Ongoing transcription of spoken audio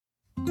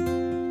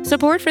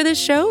Support for this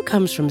show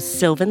comes from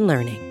Sylvan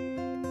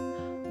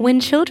Learning. When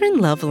children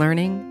love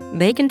learning,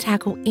 they can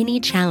tackle any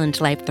challenge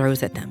life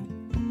throws at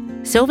them.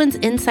 Sylvan's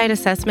Insight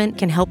Assessment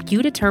can help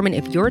you determine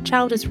if your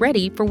child is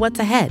ready for what's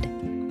ahead.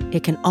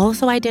 It can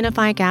also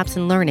identify gaps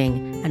in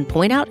learning and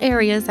point out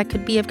areas that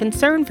could be of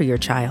concern for your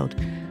child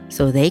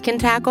so they can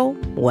tackle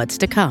what's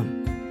to come.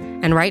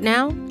 And right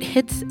now,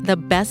 it's the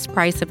best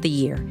price of the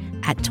year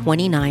at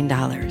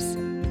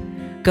 $29.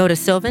 Go to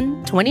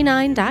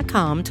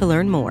sylvan29.com to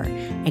learn more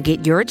and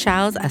get your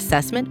child's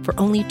assessment for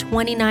only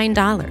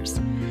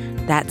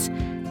 $29. That's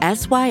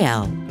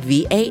SYLVAN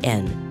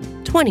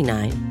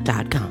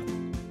 29.com.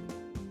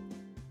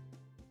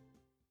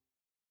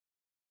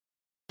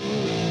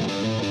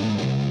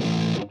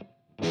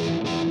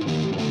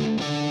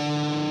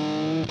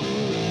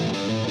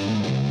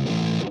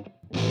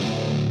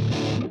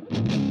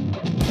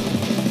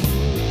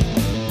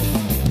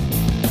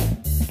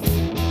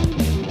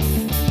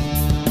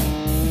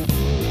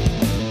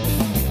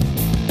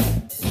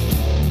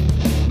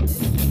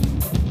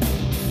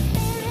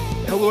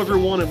 Hello,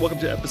 everyone, and welcome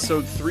to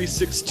episode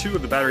 362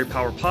 of the Battery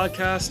Power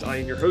Podcast. I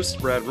am your host,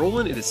 Brad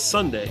Rowland. It is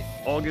Sunday,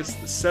 August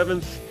the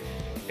 7th,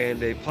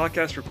 and a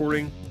podcast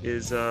recording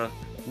is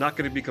not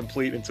going to be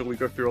complete until we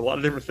go through a lot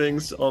of different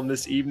things on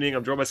this evening.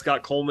 I'm joined by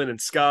Scott Coleman, and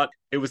Scott,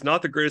 it was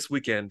not the greatest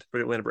weekend for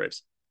the Atlanta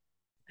Braves.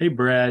 Hey,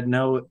 Brad.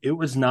 No, it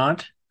was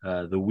not.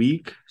 The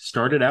week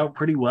started out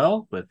pretty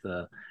well with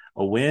a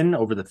win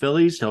over the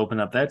Phillies to open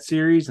up that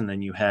series, and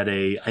then you had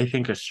I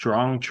think a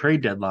strong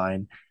trade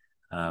deadline.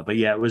 But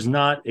yeah, it was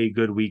not a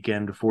good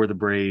weekend for the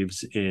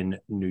Braves in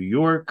New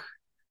York.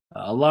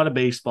 A lot of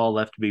baseball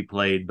left to be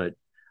played, but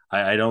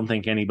I don't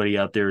think anybody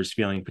out there is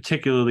feeling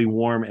particularly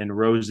warm and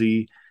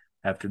rosy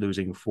after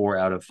losing 4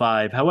 out of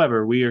 5.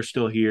 However, we are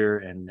still here,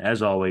 and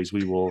as always,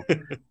 we will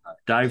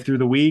dive through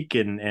the week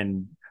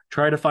and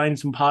try to find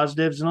some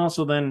positives and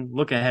also then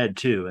look ahead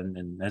too.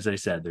 And as I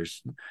said,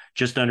 there's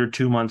just under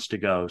 2 months to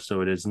go.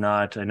 So it is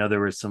not, I know there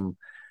was some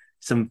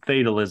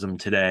fatalism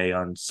today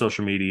on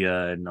social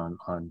media and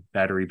on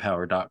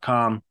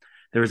batterypower.com.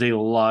 There's a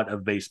lot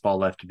of baseball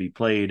left to be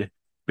played,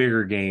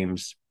 bigger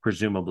games,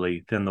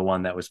 presumably, than the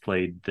one that was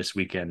played this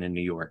weekend in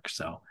New York.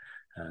 So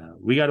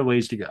we got a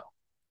ways to go.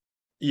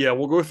 Yeah,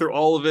 we'll go through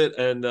all of it.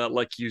 And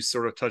like you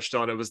sort of touched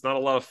on, it was not a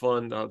lot of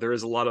fun. There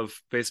is a lot of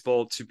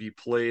baseball to be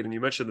played. And you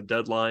mentioned the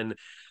deadline.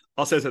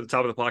 I'll say this at the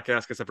top of the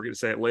podcast because I forget to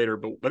say it later,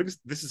 but I think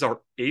this is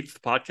our 8th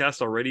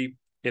podcast already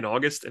in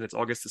August, and it's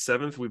August the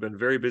 7th. We've been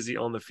very busy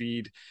on the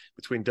feed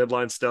between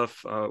deadline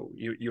stuff.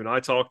 You and I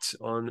talked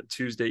on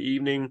Tuesday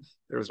evening.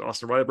 There was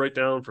Austin Riley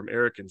breakdown from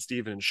Eric and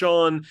Steven and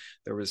Sean.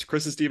 There was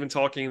Chris and Steven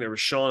talking. There was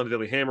Sean and the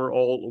Daily Hammer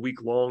all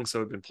week long.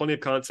 So it's been plenty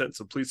of content.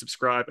 So please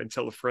subscribe and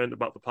tell a friend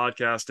about the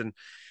podcast. And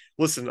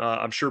listen,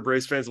 I'm sure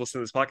Braves fans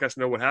listening to this podcast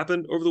know what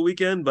happened over the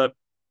weekend, but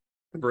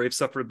the Braves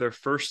suffered their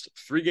first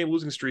 3-game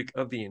losing streak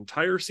of the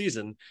entire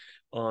season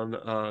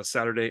on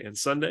Saturday and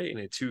Sunday in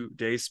a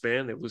 2-day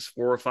span. They lose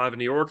 4 or 5 in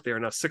New York. They are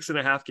now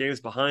 6.5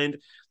 games behind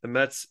the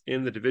Mets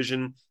in the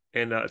division.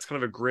 And it's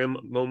kind of a grim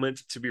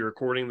moment to be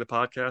recording the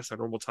podcast, our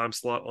normal time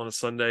slot on a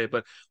Sunday.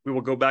 But we will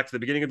go back to the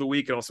beginning of the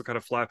week and also kind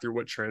of fly through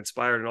what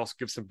transpired and also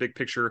give some big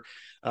picture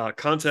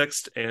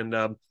context. And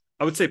I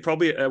would say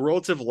probably a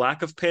relative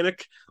lack of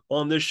panic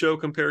on this show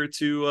compared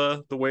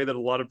to the way that a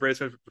lot of Braves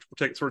fans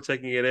were sort of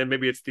taking it in.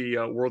 Maybe it's the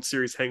World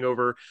Series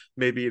hangover.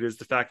 Maybe it is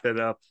the fact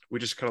that we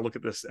just kind of look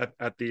at this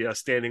at the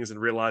standings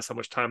and realize how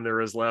much time there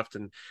is left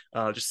and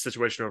just the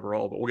situation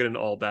overall. But we'll get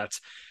into all that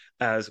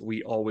as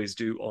we always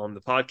do on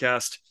the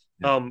podcast.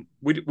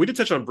 We did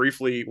touch on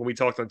briefly when we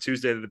talked on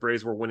Tuesday that the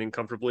Braves were winning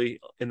comfortably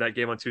in that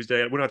game on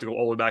Tuesday. We don't have to go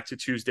all the way back to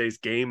Tuesday's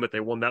game, but they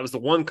won. That was the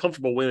one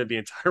comfortable win of the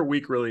entire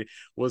week. Really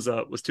was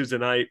Tuesday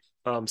night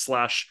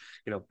slash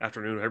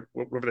afternoon.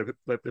 Whenever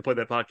they played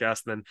that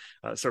podcast, and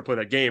then started playing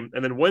that game,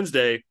 and then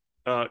Wednesday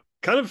kind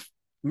of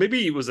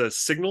maybe it was a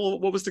signal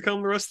of what was to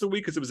come the rest of the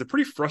week because it was a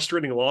pretty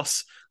frustrating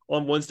loss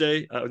on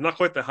Wednesday. Not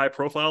quite the high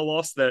profile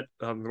loss that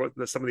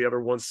some of the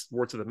other ones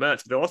were to the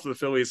Mets. But they lost to the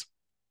Phillies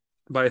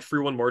by a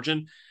 3-1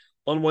 margin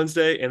on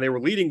Wednesday, and they were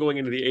leading going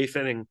into the 8th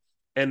inning.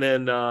 And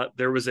then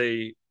there was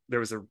a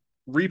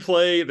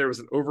replay, there was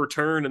an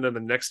overturn, and then the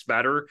next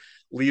batter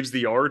leaves the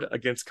yard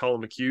against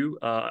Colin McHugh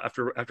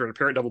after an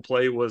apparent double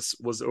play was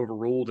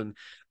overruled, and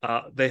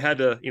they had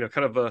to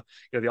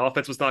the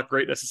offense was not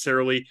great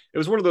necessarily. It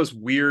was one of those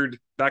weird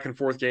back and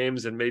forth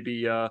games, and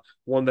maybe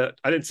one that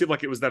I didn't seem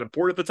like it was that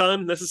important at the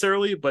time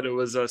necessarily, but it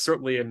was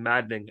certainly a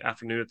maddening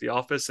afternoon at the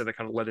office, and it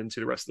kind of led into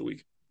the rest of the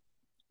week.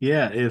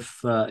 Yeah,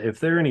 if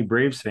there are any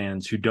Braves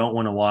fans who don't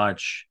want to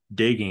watch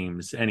day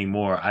games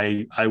anymore,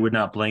 I would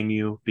not blame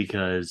you,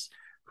 because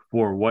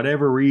for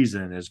whatever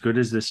reason, as good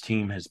as this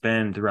team has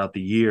been throughout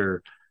the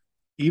year,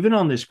 even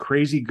on this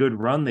crazy good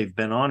run they've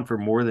been on for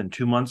more than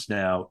 2 months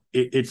now,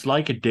 it's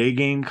like a day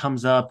game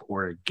comes up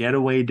or a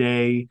getaway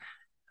day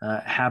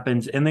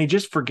happens, and they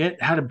just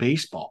forget how to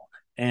baseball.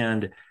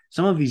 And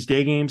some of these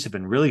day games have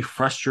been really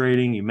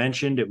frustrating. You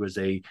mentioned it was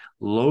a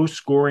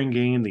low-scoring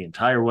game the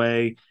entire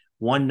way,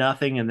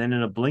 1-0, and then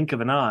in a blink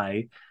of an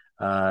eye,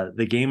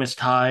 The game is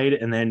tied,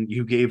 and then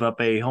you gave up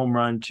a home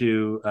run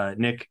to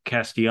Nick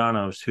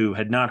Castellanos, who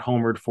had not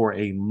homered for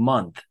a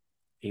month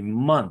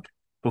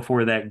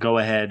before that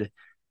go-ahead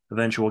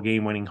eventual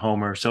game-winning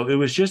homer. So it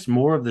was just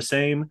more of the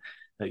same.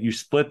 That you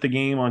split the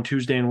game on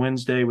Tuesday and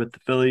Wednesday with the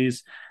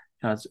Phillies.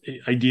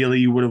 Ideally,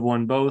 you would have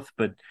won both,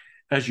 but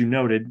as you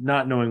noted,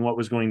 not knowing what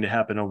was going to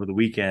happen over the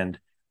weekend,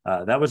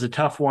 that was a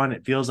tough one.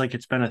 It feels like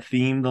it's been a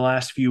theme the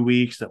last few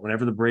weeks that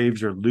whenever the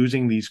Braves are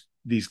losing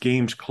these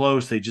games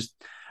close, they just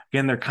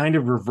again they're kind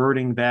of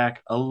reverting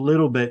back a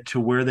little bit to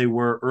where they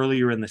were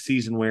earlier in the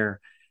season, where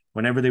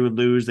whenever they would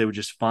lose, they would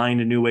just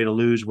find a new way to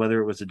lose, whether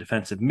it was a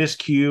defensive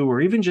miscue or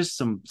even just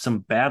some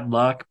bad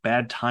luck,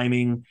 bad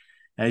timing.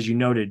 As you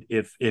noted,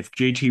 if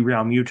JT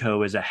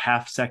Realmuto is a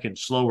half second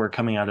slower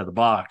coming out of the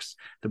box,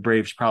 the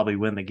Braves probably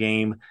win the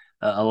game.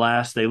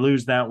 Alas, they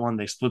lose that one.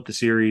 They split the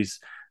series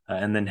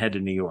and then head to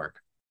New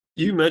York.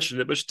 You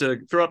mentioned it, but just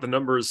to throw out the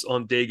numbers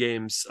on day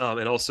games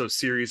and also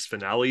series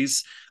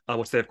finales,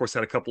 which they, of course,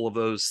 had a couple of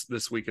those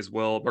this week as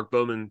well. Mark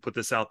Bowman put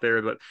this out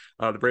there, but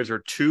the Braves are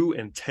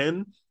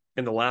 2-10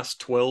 in the last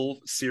 12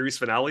 series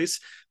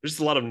finales. There's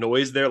just a lot of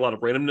noise there, a lot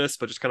of randomness,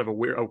 but just kind of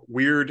a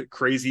weird,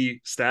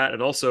 crazy stat.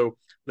 And also,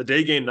 the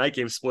day game, night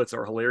game splits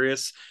are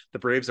hilarious. The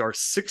Braves are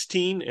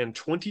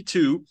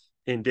 16-22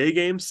 in day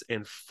games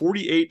and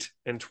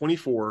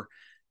 48-24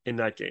 in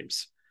night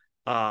games.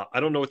 I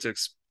don't know what to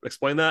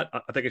explain that.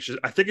 I think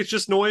it's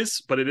just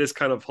noise, but it is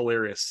kind of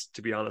hilarious,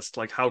 to be honest,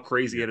 like how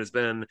crazy it has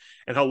been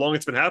and how long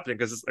it's been happening.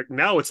 Because it's like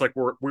now it's like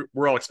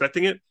we're all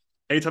expecting it.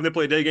 Anytime they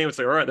play a day game, it's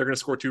like, all right, they're going to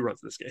score 2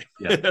 runs in this game.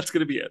 Yeah. That's going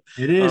to be it.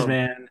 It is,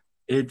 man.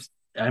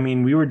 I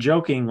mean, we were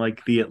joking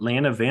like the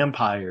Atlanta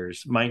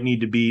Vampires might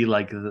need to be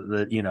like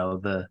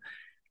the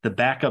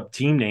backup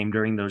team name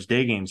during those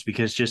day games,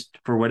 because just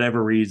for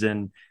whatever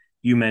reason,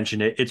 you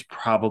mentioned it, it's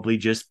probably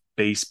just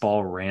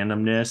baseball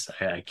randomness.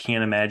 I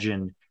can't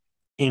imagine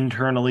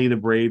internally the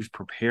Braves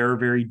prepare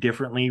very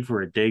differently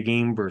for a day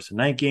game versus a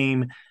night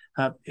game.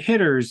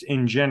 Hitters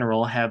in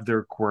general have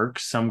their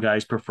quirks. Some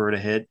guys prefer to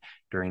hit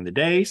during the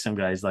day. Some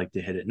guys like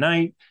to hit at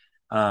night.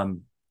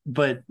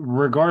 But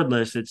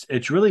regardless,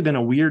 it's really been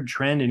a weird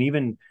trend. And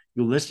even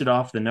you listed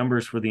off the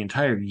numbers for the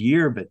entire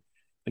year. But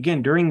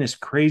again, during this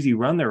crazy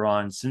run they're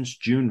on since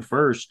June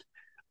 1st,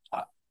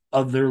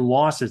 of their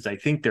losses, I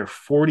think they're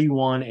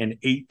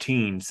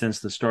 41-18 since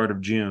the start of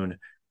June.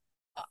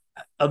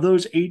 Of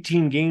those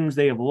 18 games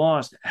they have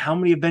lost, how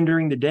many have been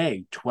during the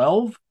day?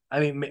 12? I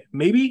mean,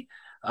 maybe.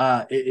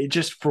 It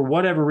just, for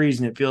whatever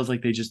reason, it feels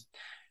like they just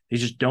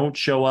don't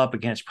show up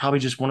again. It's probably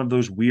just one of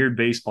those weird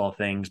baseball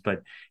things.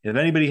 But if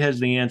anybody has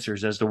the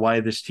answers as to why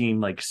this team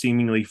like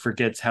seemingly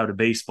forgets how to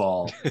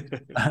baseball,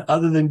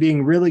 other than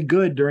being really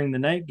good during the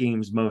night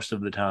games most of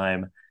the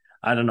time,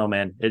 I don't know,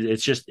 man.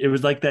 It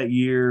was like that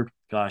year.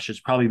 Gosh, it's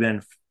probably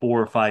been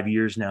 4 or 5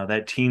 years now.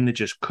 That team that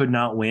just could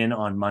not win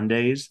on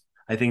Mondays.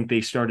 I think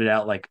they started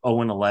out like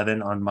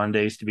 0-11 on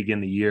Mondays to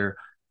begin the year.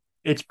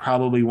 It's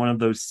probably one of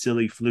those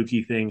silly,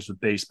 fluky things with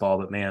baseball,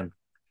 but man,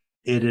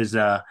 it is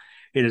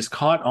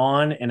caught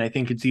on, and I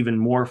think it's even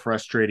more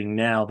frustrating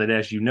now that,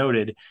 as you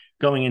noted,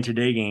 going into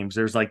day games,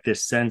 there's like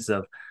this sense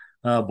of,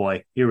 oh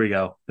boy, here we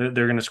go. They're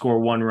going to score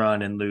 1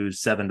 run and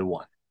lose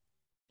 7-1.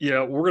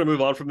 Yeah, we're going to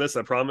move on from this,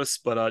 I promise.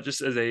 But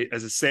just as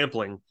a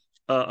sampling,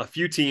 a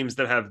few teams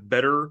that have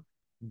better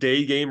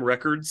day game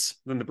records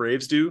than the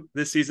Braves do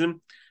this season: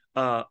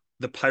 the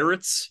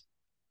Pirates,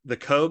 the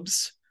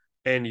Cubs,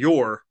 and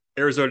your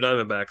Arizona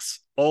Diamondbacks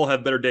all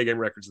have better day game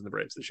records than the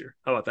Braves this year.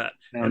 How about that?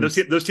 And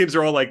those teams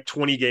are all like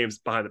 20 games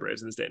behind the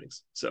Braves in the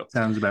standings. So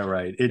sounds about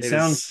right. It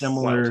sounds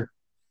similar. Wild.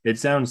 It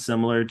sounds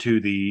similar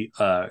to the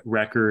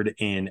record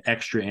in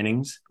extra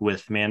innings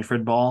with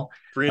Manfred Ball.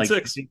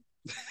 3-6.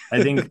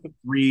 I think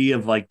 3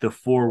 of like the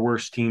 4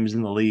 worst teams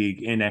in the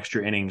league in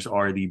extra innings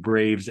are the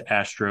Braves,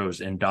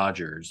 Astros, and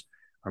Dodgers,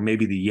 or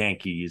maybe the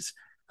Yankees.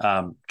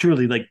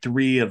 Truly like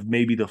 3 of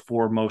maybe the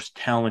 4 most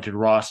talented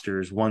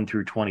rosters, 1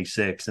 through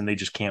 26, and they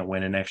just can't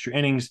win in extra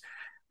innings.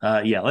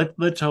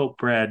 Let's hope,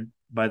 Brad,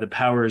 by the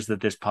powers that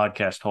this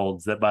podcast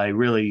holds, that by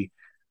really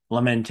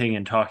lamenting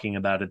and talking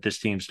about it, this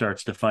team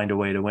starts to find a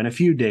way to win a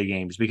few day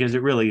games, because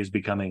it really is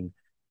becoming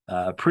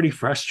pretty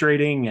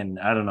frustrating. And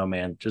I don't know,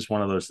 man, just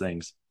one of those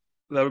things.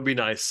 That would be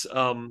nice.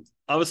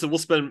 Obviously, we'll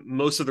spend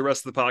most of the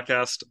rest of the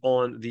podcast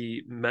on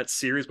the Mets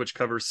series, which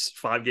covers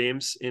 5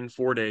 games in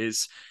 4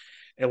 days.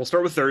 And we'll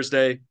start with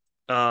Thursday.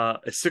 A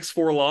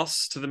 6-4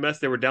 loss to the Mets.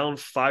 They were down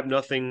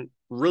 5-0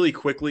 really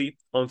quickly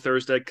on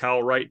Thursday.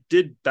 Kyle Wright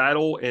did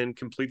battle and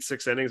complete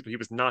 6 innings, but he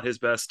was not his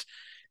best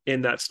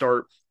in that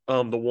start.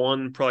 The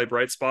one probably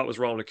bright spot was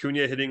Ronald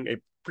Acuna hitting a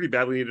pretty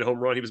badly needed home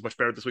run. He was much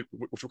better this week,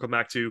 which we'll come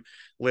back to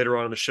later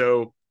on in the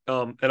show.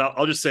 And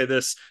I'll just say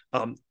this.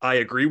 I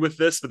agree with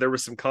this, but there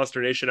was some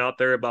consternation out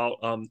there about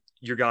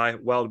your guy,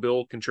 Wild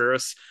Bill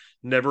Contreras,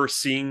 never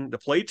seeing the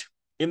plate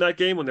in that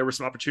game when there were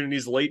some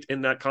opportunities late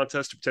in that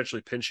contest to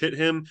potentially pinch hit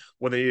him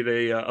when they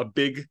needed a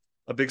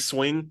big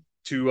swing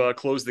to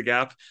close the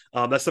gap.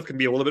 That stuff can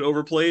be a little bit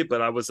overplayed,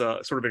 but I was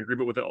sort of in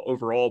agreement with it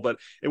overall. But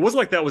it wasn't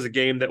like that was a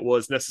game that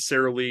was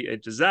necessarily a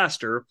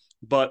disaster.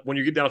 But when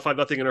you get down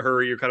 5-0 in a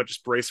hurry, you're kind of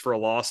just braced for a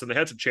loss, and they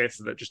had some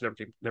chances that just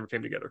never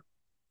came together.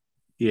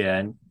 Yeah,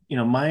 and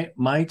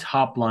my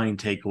top line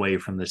takeaway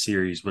from the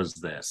series was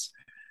this.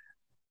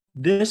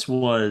 This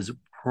was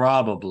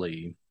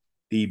probably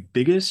the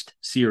biggest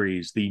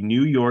series the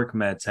New York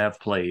Mets have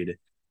played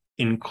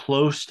in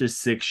close to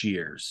 6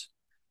 years.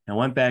 I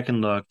went back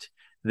and looked.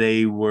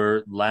 They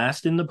were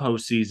last in the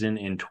postseason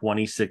in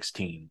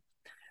 2016.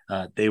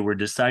 They were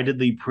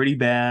decidedly pretty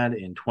bad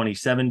in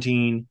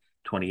 2017,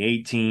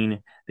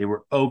 2018. They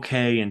were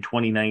okay in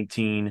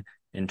 2019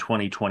 and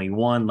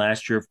 2021.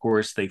 Last year, of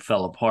course, they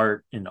fell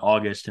apart in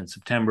August and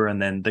September.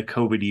 And then the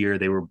COVID year,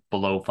 they were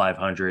below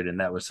 500. And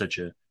that was such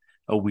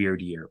a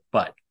weird year.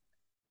 But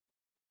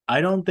I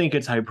don't think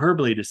it's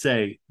hyperbole to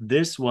say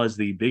this was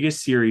the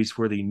biggest series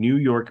for the New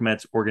York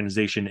Mets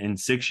organization in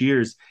 6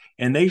 years,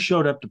 and they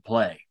showed up to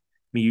play.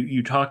 I mean,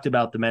 you talked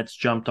about the Mets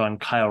jumped on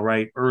Kyle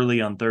Wright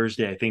early on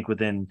Thursday. I think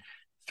within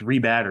 3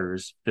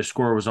 batters, the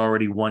score was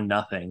already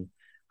 1-0.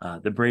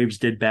 The Braves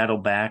did battle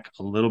back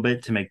a little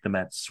bit to make the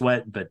Mets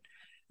sweat, but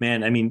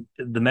man, I mean,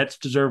 the Mets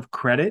deserve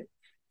credit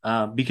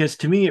because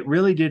to me, it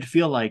really did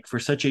feel like for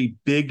such a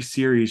big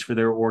series for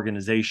their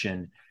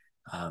organization,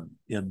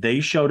 they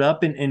showed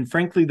up and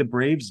frankly, the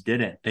Braves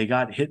didn't. They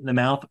got hit in the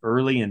mouth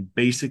early in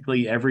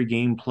basically every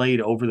game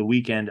played over the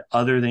weekend,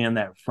 other than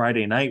that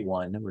Friday night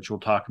one, which we'll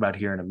talk about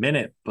here in a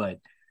minute. But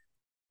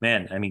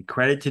man, I mean,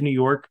 credit to New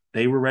York.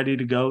 They were ready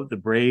to go. The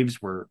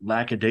Braves were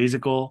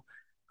lackadaisical.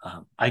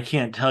 I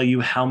can't tell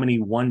you how many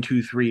 1,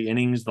 2, 3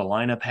 innings the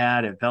lineup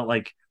had. It felt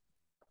like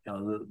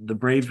the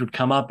Braves would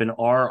come up and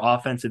our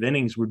offensive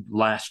innings would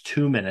last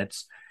 2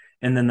 minutes.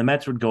 And then the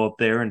Mets would go up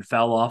there and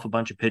foul off a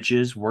bunch of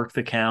pitches, work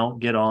the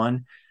count, get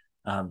on.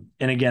 And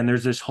again,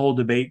 there's this whole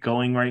debate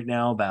going right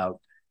now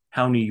about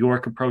how New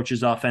York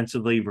approaches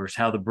offensively versus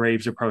how the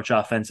Braves approach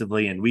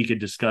offensively. And we could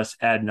discuss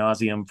ad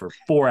nauseum for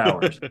 4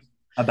 hours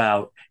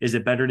about, is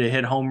it better to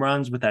hit home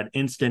runs with that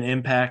instant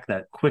impact,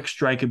 that quick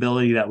strike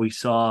ability that we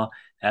saw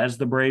as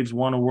the Braves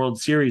won a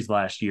World Series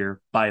last year,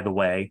 by the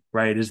way,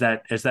 right? Is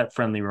that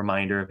friendly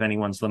reminder if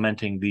anyone's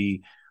lamenting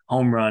the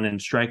home run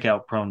and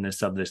strikeout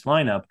proneness of this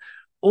lineup,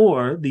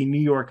 or the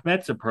New York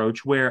Mets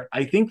approach, where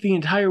I think the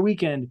entire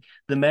weekend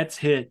the Mets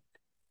hit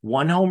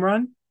 1 home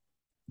run,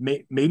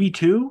 maybe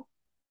 2.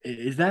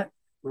 Is that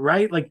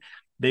right? Like,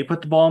 they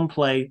put the ball in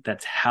play.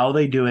 That's how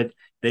they do it.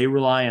 They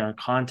rely on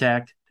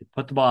contact. They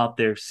put the ball out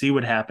there, see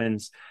what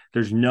happens.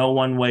 There's no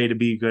one way to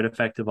be good,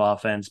 effective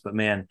offense. But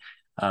man,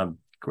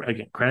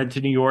 again, credit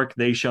to New York.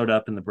 They showed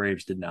up and the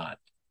Braves did not.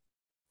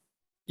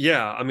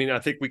 Yeah, I mean, I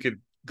think we could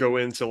go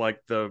into like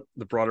the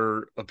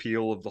broader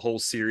appeal of the whole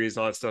series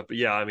and all that stuff. But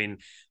yeah, I mean,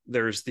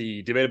 there's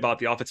the debate about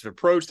the offensive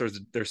approach.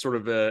 There's sort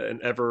of an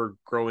ever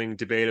growing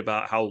debate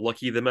about how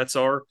lucky the Mets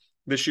are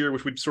this year,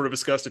 which we've sort of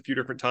discussed a few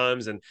different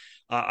times. And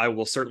I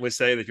will certainly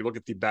say that if you look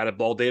at the batted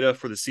ball data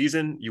for the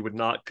season, you would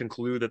not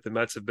conclude that the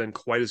Mets have been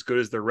quite as good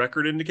as their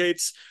record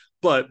indicates.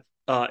 But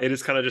it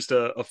is kind of just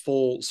a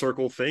full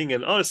circle thing.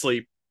 And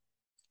honestly,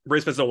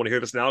 Braves fans don't want to hear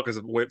this now because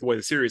of the way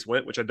the series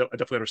went, which I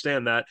definitely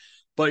understand that.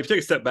 But if you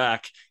take a step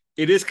back,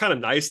 it is kind of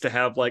nice to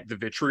have like the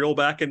vitriol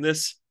back in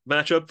this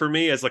matchup for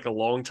me as like a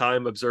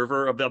long-time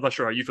observer. I'm not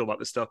sure how you feel about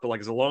this stuff, but like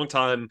as a long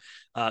time,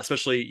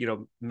 especially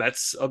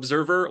Mets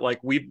observer, like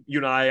you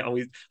and I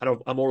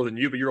know I'm older than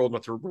you, but you're old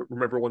enough to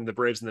remember when the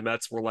Braves and the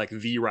Mets were like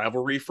the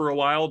rivalry for a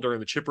while during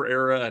the Chipper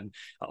era and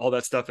all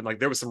that stuff, and like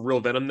there was some real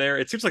venom there.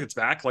 It seems like it's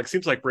back. Like,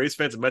 seems like Braves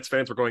fans and Mets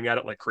fans were going at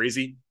it like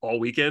crazy all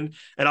weekend,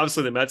 and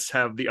obviously the Mets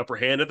have the upper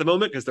hand at the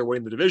moment because they're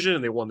winning the division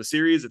and they won the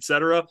series,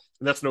 etc. And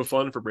that's no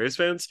fun for Braves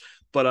fans.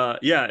 But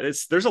yeah,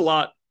 there's a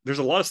lot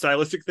of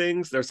stylistic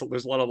things. There's a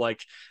lot of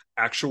like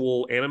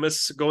actual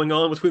animus going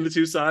on between the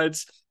two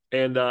sides.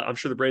 And I'm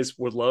sure the Braves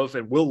would love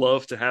and will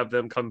love to have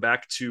them come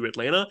back to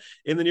Atlanta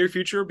in the near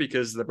future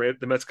because the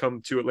Mets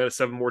come to Atlanta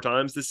 7 more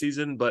times this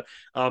season. But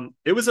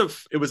it was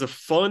a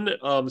fun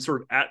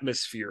sort of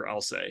atmosphere, I'll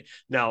say.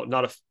 Now,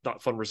 not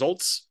fun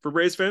results for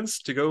Braves fans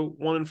to go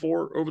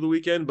 1-4 over the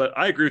weekend, but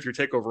I agree with your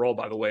take overall,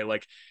 by the way.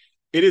 Like,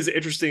 it is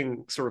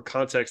interesting sort of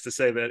context to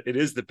say that it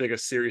is the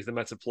biggest series the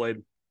Mets have played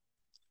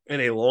in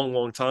a long,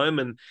 long time.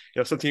 And,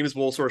 some teams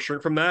will sort of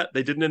shrink from that.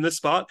 They didn't in this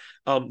spot.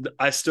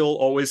 I still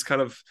always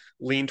kind of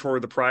lean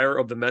toward the prior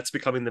of the Mets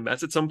becoming the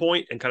Mets at some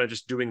point and kind of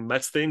just doing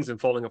Mets things and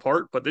falling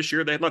apart. But this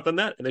year they have not done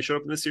that. And they showed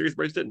up in this series.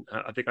 Braves didn't.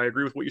 I think I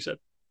agree with what you said.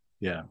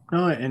 Yeah.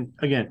 No, and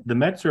again, the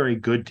Mets are a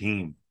good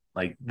team.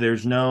 Like,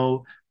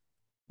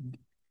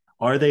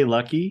 are they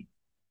lucky?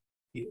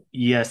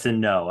 Yes and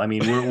no. I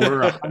mean,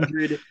 we're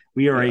 100.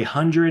 We are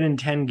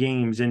 110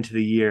 games into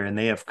the year, and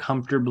they have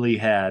comfortably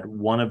had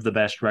one of the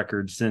best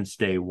records since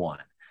day one.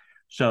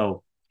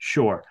 So,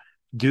 sure,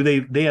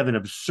 they have an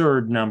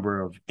absurd number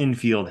of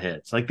infield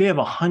hits. Like, they have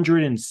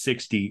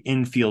 160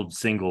 infield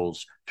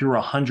singles through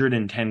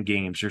 110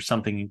 games or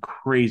something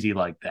crazy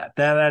like that.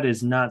 That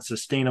is not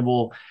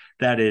sustainable.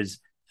 That is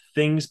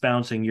things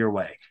bouncing your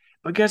way.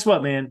 But guess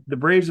what, man? The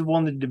Braves have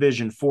won the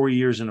division 4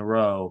 years in a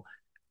row.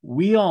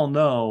 We all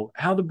know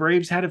how the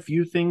Braves had a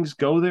few things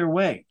go their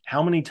way.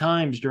 How many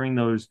times during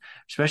those,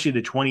 especially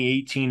the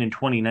 2018 and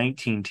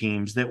 2019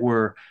 teams that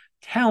were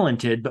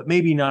talented, but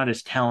maybe not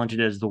as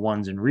talented as the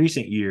ones in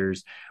recent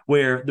years,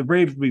 where the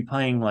Braves would be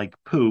playing like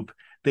poop.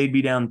 They'd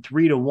be down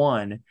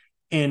 3-1.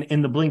 And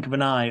in the blink of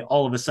an eye,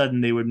 all of a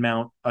sudden they would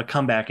mount a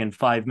comeback in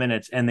 5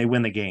 minutes and they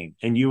win the game.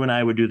 And you and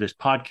I would do this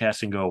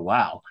podcast and go,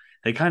 wow,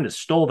 they kind of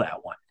stole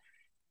that one.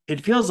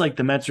 It feels like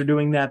the Mets are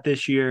doing that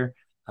this year.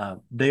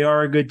 They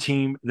are a good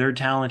team. They're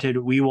talented.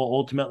 We will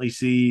ultimately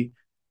see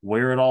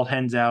where it all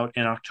ends out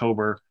in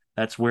October.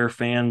 That's where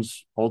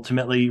fans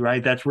ultimately,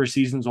 right? That's where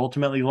seasons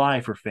ultimately lie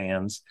for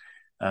fans.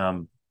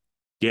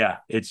 Yeah,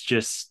 it's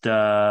just,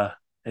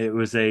 it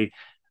was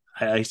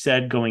I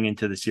said going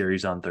into the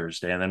series on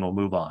Thursday, and then we'll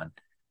move on.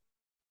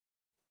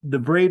 The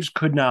Braves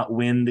could not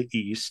win the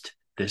East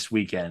this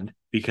weekend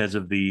because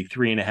of the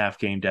 3.5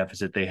 game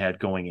deficit they had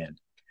going in.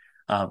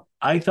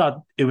 I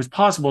thought it was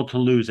possible to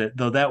lose it,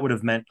 though that would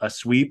have meant a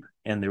sweep,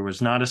 and there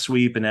was not a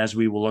sweep. And as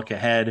we will look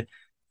ahead,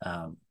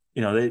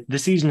 the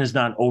season is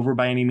not over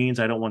by any means.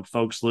 I don't want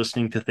folks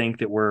listening to think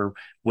that we're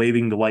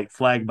waving the white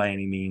flag by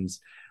any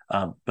means.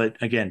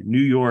 But again, New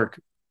York,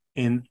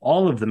 in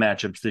all of the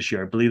matchups this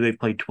year, I believe they've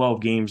played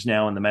 12 games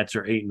now, and the Mets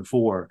are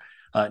 8-4.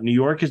 New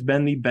York has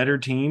been the better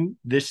team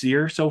this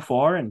year so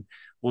far, and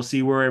we'll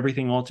see where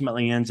everything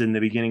ultimately ends in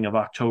the beginning of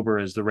October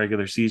as the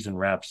regular season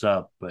wraps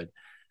up. But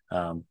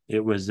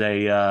it was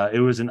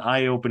an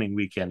eye-opening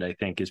weekend, I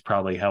think, is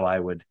probably how I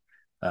would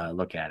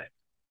look at it.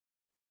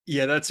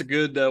 Yeah, that's a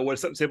good way to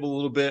set the table a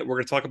little bit. We're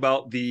going to talk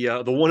about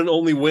the one and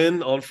only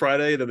win on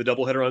Friday, then the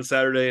doubleheader on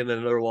Saturday, and then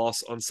another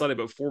loss on Sunday.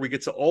 But before we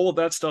get to all of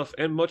that stuff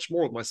and much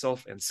more with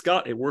myself and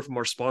Scott, a word from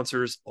our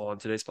sponsors on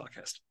today's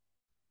podcast.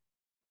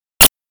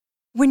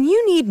 When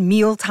you need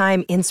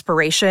mealtime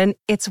inspiration,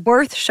 it's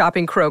worth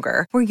shopping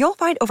Kroger, where you'll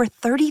find over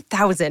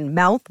 30,000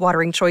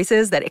 mouth-watering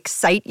choices that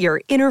excite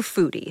your inner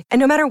foodie. And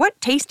no matter what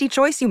tasty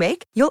choice you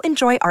make, you'll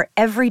enjoy our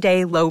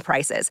everyday low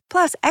prices,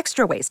 plus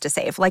extra ways to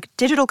save, like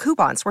digital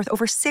coupons worth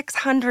over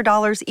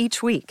 $600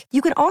 each week.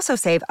 You can also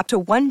save up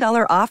to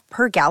 $1 off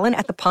per gallon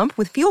at the pump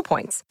with fuel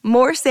points.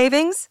 More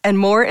savings and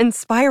more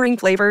inspiring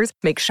flavors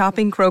make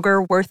shopping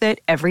Kroger worth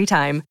it every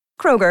time.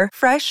 Kroger,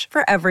 fresh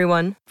for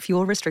everyone.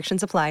 Fuel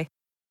restrictions apply.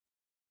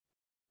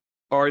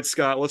 All right,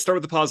 Scott, let's start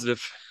with the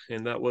positive,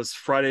 and that was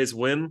Friday's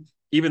win.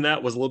 Even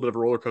that was a little bit of a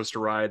roller coaster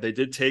ride. They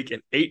did take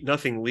an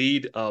 8-0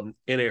 lead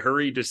in a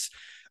hurry, just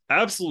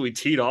absolutely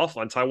teed off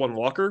on Taijuan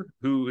Walker,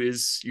 who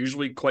is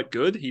usually quite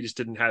good. He just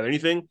didn't have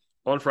anything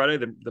on Friday.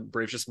 The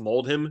Braves just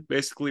mauled him,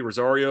 basically.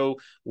 Rosario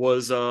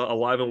was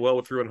alive and well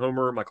with 3-run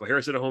homer. Michael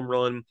Harris hit a home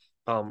run.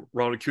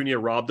 Ronald Acuna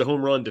robbed a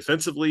home run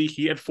defensively.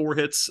 He had 4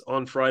 hits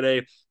on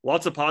Friday.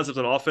 Lots of positives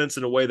on offense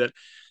in a way that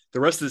the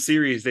rest of the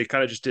series, they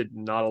kind of just did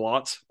not a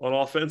lot on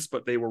offense,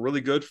 but they were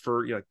really good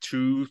for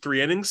 2-3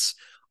 innings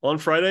on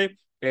Friday.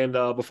 And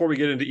before we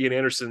get into Ian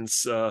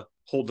Anderson's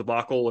whole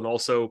debacle and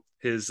also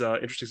his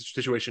interesting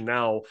situation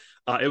now,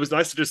 it was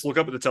nice to just look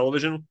up at the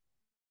television.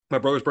 My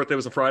brother's birthday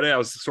was on Friday. I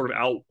was sort of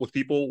out with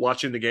people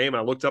watching the game. I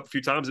looked up a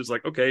few times. It was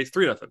like, okay, it's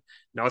 3-0.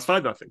 Now it's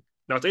 5-0.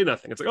 Now it's 8-0.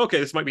 It's like, okay,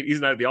 this might be an easy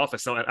night at the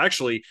office. Now,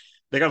 actually,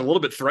 they got a little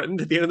bit threatened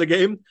at the end of the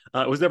game.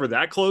 It was never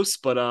that close,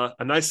 but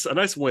a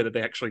nice win that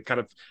they actually kind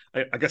of,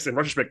 I guess in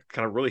retrospect,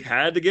 kind of really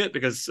had to get,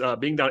 because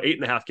being down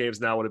 8.5 games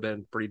now would have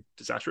been pretty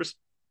disastrous.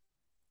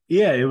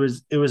 Yeah, it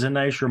was a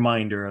nice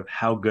reminder of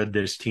how good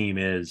this team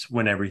is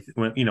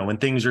when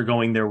things are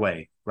going their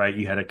way, right?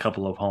 You had a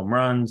couple of home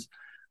runs.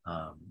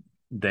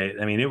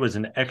 It was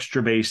an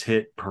extra base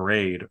hit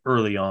parade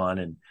early on,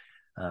 and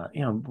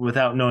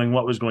without knowing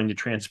what was going to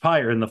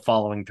transpire in the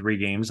following 3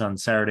 games on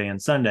Saturday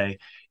and Sunday,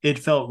 it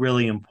felt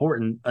really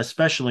important,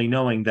 especially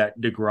knowing that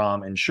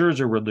DeGrom and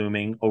Scherzer were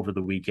looming over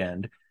the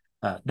weekend,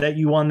 that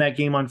you won that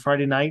game on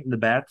Friday night and the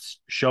bats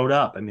showed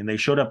up. I mean, they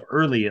showed up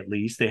early, at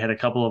least. They had a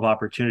couple of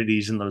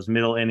opportunities in those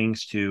middle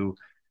innings to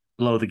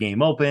blow the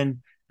game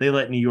open. They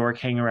let New York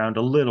hang around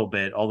a little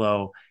bit,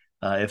 although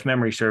if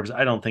memory serves,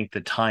 I don't think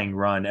the tying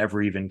run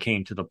ever even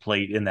came to the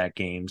plate in that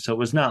game. So it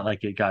was not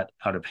like it got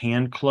out of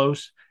hand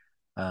close.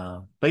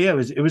 But yeah,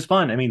 it was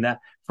fun. I mean, that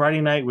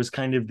Friday night was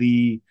kind of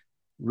the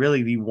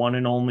one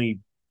and only.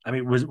 I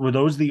mean, were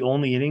those the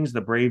only innings the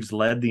Braves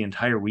led the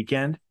entire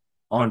weekend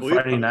on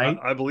Friday night?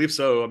 I believe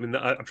so. I mean,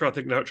 I'm trying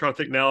to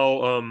think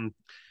now.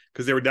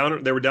 Because they were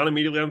down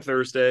immediately on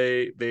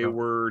Thursday. They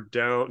were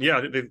down. Yeah,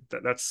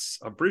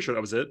 I'm pretty sure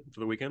that was it for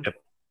the weekend.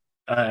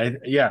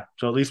 Yep.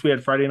 So at least we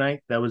had Friday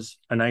night. That was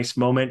a nice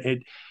moment.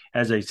 It,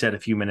 as I said a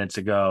few minutes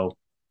ago,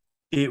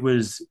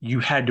 you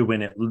had to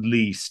win at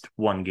least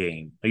one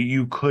game.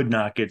 You could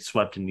not get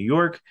swept in New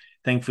York.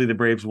 Thankfully, the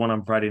Braves won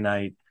on Friday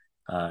night.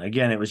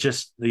 Again, it was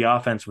just the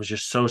offense was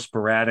just so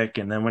sporadic.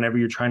 And then whenever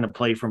you're trying to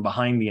play from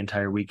behind the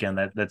entire weekend,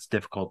 that's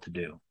difficult to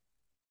do.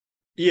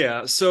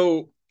 Yeah.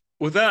 So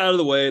with that out of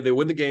the way, they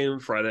win the game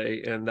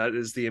Friday, and that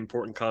is the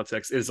important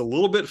context. It is a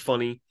little bit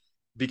funny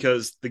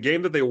because the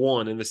game that they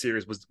won in the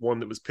series was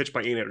one that was pitched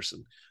by Ian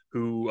Anderson,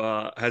 who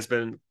has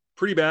been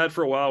pretty bad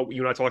for a while.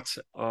 You and I talked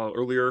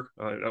earlier.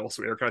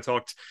 Also, Eric and I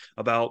talked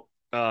about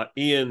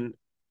Ian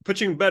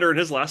pitching better in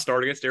his last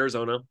start against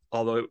Arizona,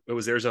 although it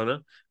was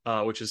Arizona,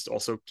 which is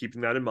also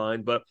keeping that in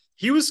mind. But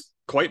he was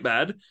quite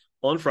bad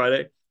on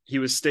Friday. He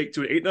was staked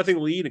to an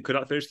 8-0 lead and could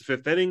not finish the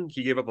fifth inning.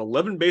 He gave up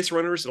 11 base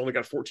runners and only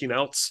got 14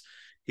 outs.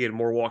 He had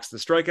more walks than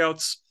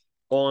strikeouts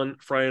on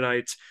Friday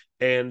night.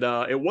 And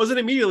it wasn't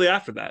immediately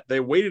after that. They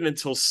waited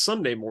until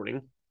Sunday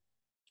morning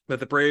that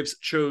the Braves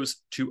chose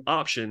to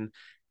option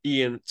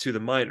Ian to the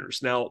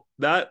minors. Now,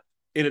 that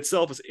in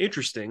itself is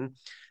interesting.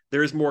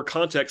 There is more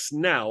context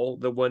now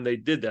than when they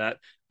did that.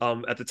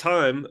 At the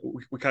time,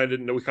 we kind of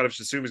didn't know. We kind of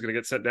just assumed he was going to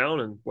get sent down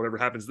and whatever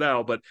happens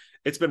now. But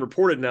it's been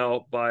reported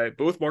now by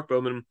both Mark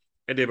Bowman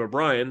and Dave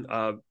O'Brien,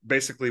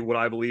 basically what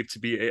I believe to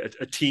be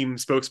a team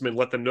spokesman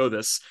let them know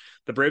this.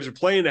 The Braves are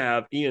planning to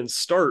have Ian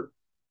start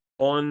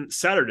on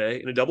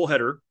Saturday in a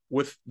doubleheader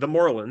with the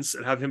Marlins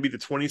and have him be the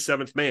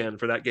 27th man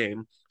for that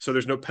game. So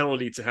there's no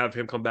penalty to have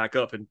him come back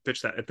up and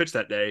pitch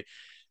that day.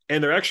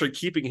 And they're actually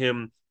keeping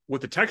him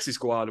with the taxi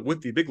squad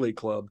with the big league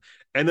club.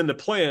 And then the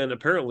plan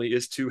apparently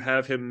is to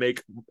have him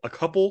make a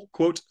couple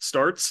quote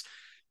starts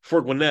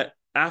for Gwinnett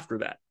after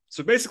that.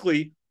 So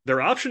basically they're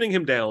optioning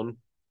him down.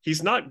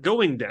 He's not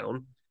going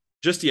down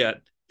just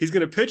yet. He's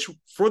going to pitch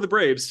for the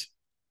Braves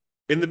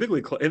in the big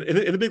league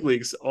in the big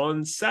leagues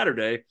on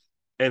Saturday.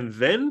 And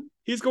then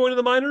he's going to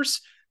the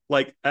minors.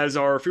 Like, as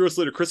our fearless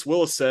leader Chris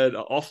Willis said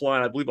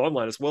offline, I believe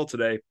online as well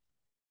today,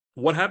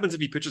 what happens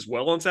if he pitches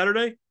well on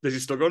Saturday? Does he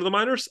still go to the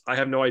minors? I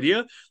have no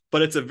idea,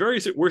 but it's a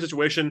very weird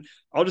situation.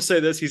 I'll just say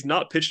this. He's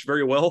not pitched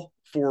very well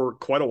for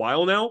quite a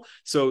while now.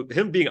 So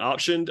him being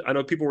optioned, I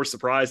know people were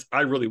surprised.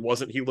 I really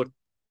wasn't. He looked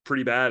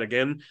pretty bad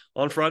again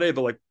on Friday,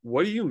 but like,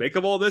 what do you make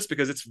of all this?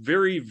 Because it's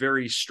very,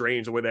 very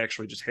strange the way they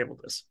actually just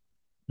handled this.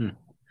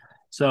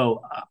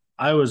 So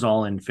I was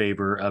all in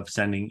favor of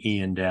sending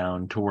Ian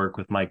down to work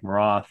with Mike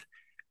Maroth,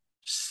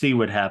 see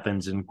what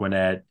happens in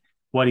Gwinnett.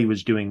 What he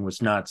was doing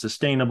was not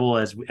sustainable,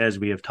 as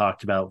we have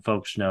talked about.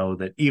 Folks know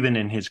that even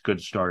in his good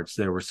starts,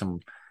 there were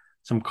some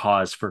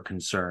cause for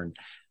concern.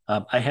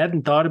 I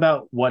hadn't thought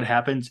about what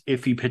happens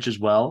if he pitches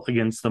well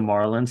against the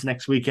Marlins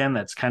next weekend.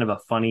 That's kind of a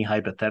funny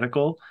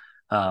hypothetical.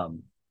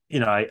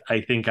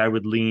 I think I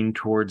would lean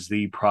towards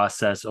the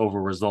process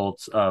over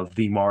results of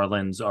the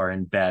Marlins are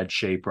in bad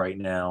shape right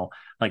now.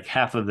 Like,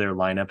 half of their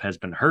lineup has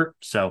been hurt.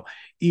 So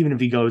even if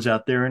he goes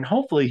out there and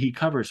hopefully he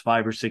covers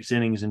 5 or 6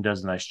 innings and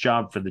does a nice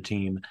job for the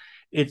team,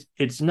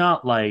 it's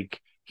not like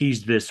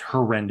he's this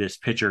horrendous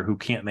pitcher who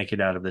can't make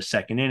it out of the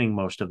second inning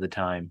most of the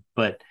time.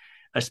 But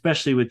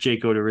especially with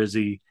Jake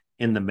Odorizzi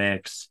in the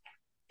mix,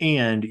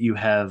 and you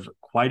have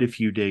quite a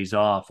few days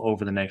off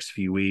over the next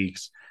few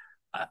weeks,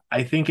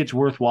 I think it's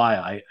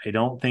worthwhile. I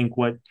don't think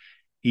what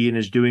Ian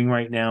is doing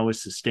right now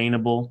is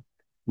sustainable.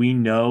 We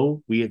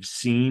have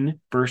seen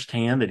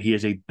firsthand that he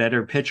is a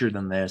better pitcher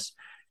than this.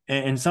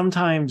 And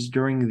sometimes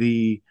during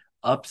the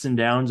ups and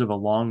downs of a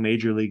long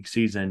major league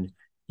season,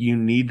 you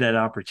need that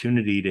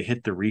opportunity to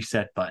hit the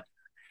reset button.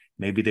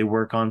 Maybe they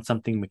work on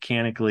something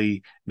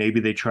mechanically. Maybe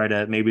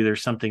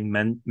there's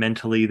something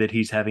mentally that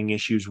he's having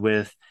issues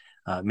with.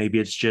 Maybe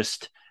it's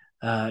just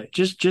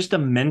a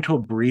mental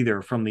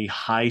breather from the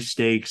high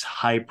stakes,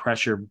 high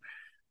pressure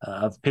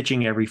of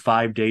pitching every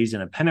 5 days in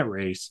a pennant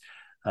race.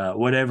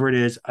 Whatever it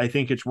is, I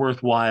think it's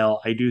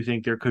worthwhile. I do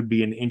think there could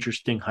be an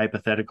interesting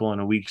hypothetical in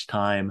a week's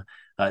time,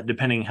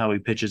 depending how he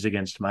pitches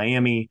against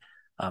Miami.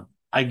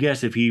 I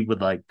guess if he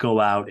would go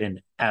out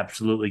and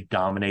absolutely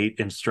dominate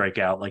and strike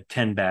out like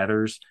 10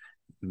 batters,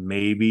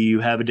 maybe you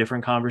have a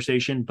different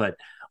conversation. But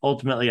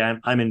ultimately,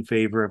 I'm in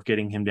favor of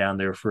getting him down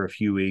there for a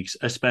few weeks,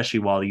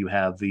 especially while you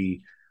have the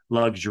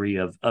luxury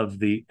of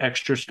the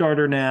extra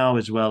starter now,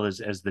 as well as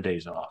the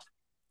days off.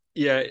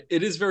 Yeah,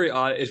 it is very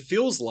odd. It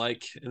feels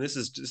like, and this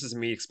is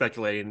me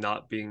speculating,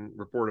 not being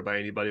reported by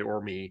anybody or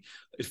me.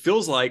 It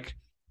feels like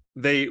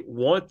they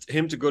want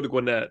him to go to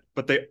Gwinnett,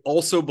 but they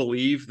also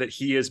believe that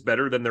he is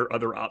better than their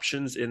other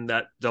options in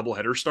that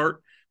doubleheader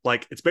start.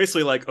 Like, it's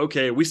basically like,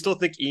 okay, we still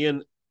think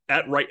Ian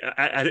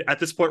at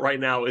this point right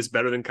now is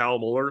better than Kyle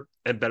Muller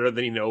and better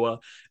than Enoa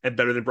and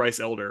better than Bryce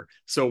Elder.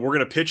 So we're going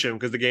to pitch him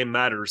because the game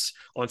matters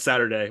on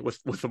Saturday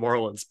with the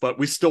Marlins, but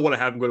we still want to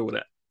have him go to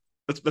Gwinnett.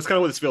 That's kind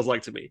of what this feels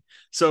like to me.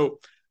 So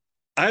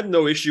I have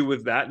no issue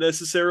with that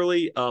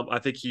necessarily. I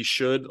think he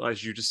should,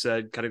 as you just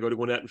said, kind of go to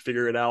Gwinnett and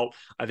figure it out.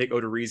 I think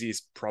Odorizzi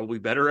is probably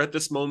better at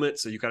this moment,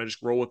 so you kind of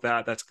just roll with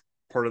that. That's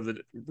part of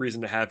the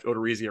reason to have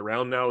Odorizzi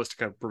around now, is to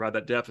kind of provide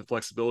that depth and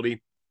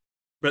flexibility.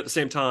 But at the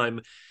same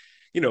time,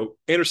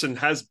 Anderson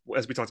has,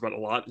 as we talked about a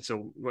lot, so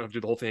we won't have to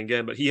do the whole thing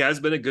again, but he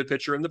has been a good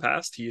pitcher in the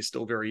past. He is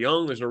still very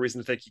young. There's no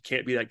reason to think he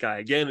can't be that guy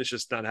again. It's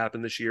just not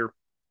happened this year.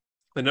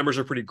 The numbers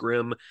are pretty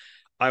grim.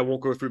 I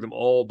won't go through them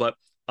all, but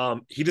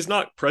he does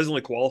not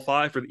presently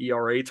qualify for the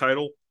ERA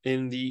title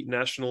in the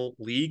National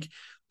League.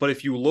 But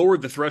if you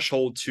lowered the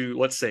threshold to,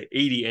 let's say,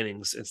 80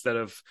 innings instead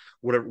of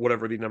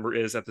whatever the number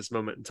is at this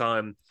moment in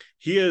time,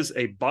 he is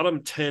a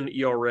bottom 10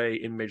 ERA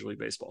in Major League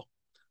Baseball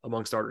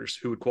among starters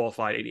who would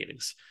qualify 80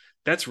 innings.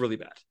 That's really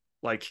bad.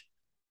 Like,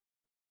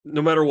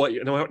 no matter what,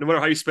 no matter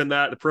how you spend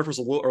that, the peripherals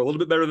are a little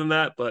bit better than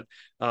that, but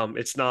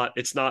it's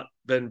not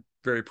been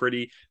very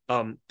pretty.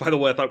 By the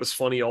way, I thought it was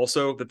funny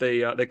also that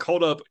they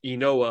called up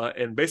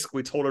Inoa and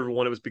basically told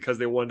everyone it was because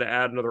they wanted to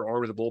add another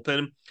arm to the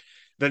bullpen.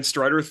 Then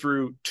Strider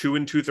threw 2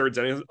 2/3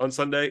 innings on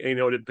Sunday, and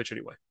Inoa didn't pitch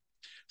anyway.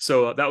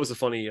 So that was a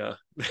funny that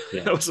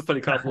was a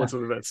funny confluence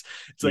of events.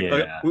 It's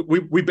like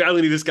we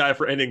badly need this guy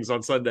for innings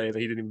on Sunday, and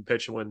he didn't even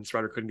pitch when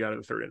Strider couldn't get out of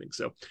the third inning.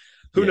 So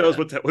who knows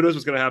what's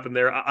going to happen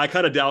there? I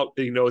kind of doubt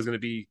that is going to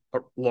be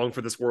long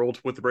for this world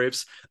with the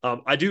Braves.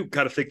 I do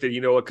kind of think that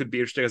it could be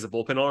interesting as a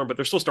bullpen arm, but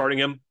they're still starting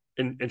him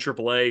in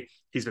AAA.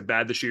 He's been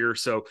bad this year,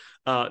 so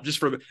just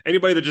for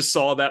anybody that just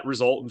saw that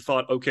result and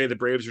thought, okay, the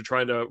Braves are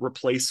trying to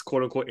replace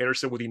quote unquote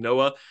Anderson with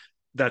Inoa,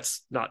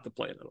 that's not the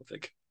plan. I don't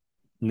think.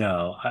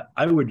 No,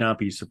 I would not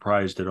be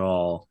surprised at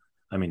all.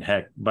 I mean,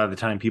 heck, by the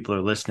time people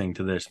are listening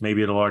to this,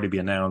 maybe it'll already be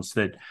announced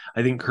that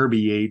I think Kirby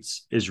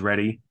Yates is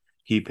ready.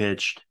 He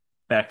pitched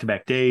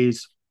back-to-back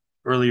days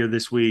earlier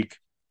this week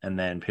and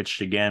then pitched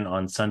again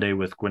on Sunday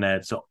with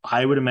Gwinnett. So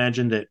I would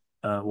imagine that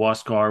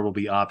Huascar will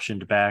be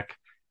optioned back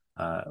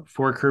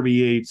for Kirby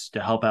Yates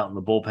to help out in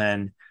the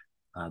bullpen.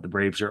 The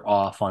Braves are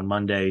off on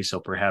Monday, so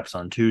perhaps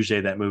on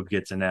Tuesday that move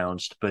gets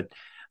announced. But,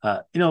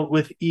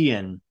 with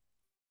Ian,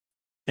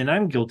 and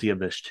I'm guilty of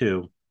this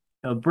too,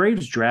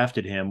 Braves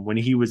drafted him when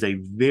he was a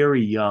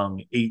very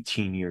young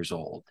 18 years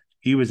old.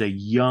 He was a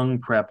young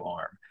prep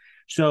arm.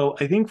 So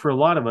I think for a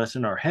lot of us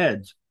in our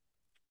heads,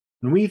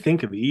 when we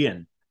think of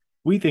Ian,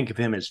 we think of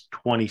him as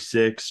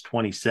 26,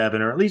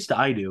 27, or at least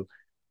I do.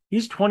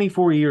 He's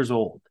 24 years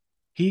old.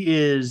 He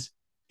is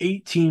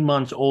 18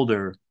 months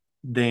older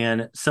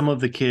than some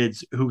of the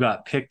kids who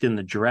got picked in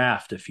the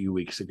draft a few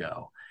weeks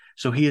ago.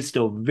 So he is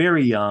still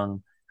very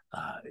young.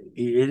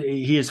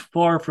 He is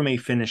far from a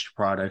finished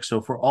product.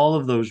 So for all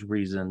of those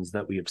reasons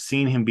that we have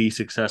seen him be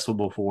successful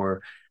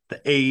before,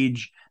 the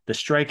age, the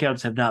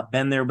strikeouts have not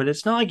been there, but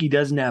it's not like he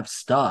doesn't have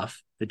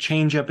stuff. The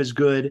changeup is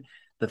good.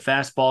 The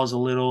fastball is a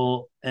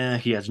little,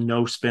 he has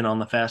no spin on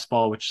the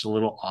fastball, which is a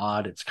little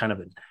odd. It's kind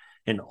of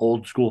an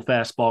old school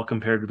fastball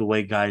compared to the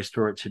way guys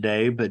throw it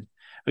today. But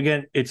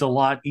again, it's a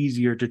lot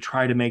easier to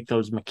try to make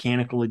those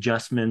mechanical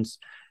adjustments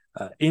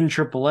in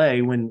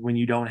AAA when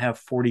you don't have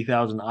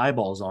 40,000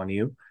 eyeballs on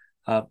you.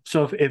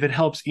 So if it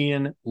helps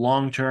Ian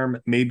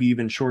long-term, maybe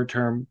even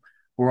short-term,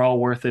 we're all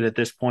worth it at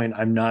this point.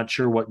 I'm not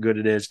sure what good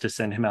it is to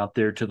send him out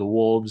there to the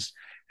Wolves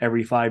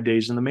every 5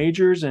 days in the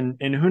majors. And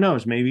who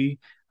knows, maybe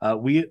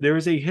there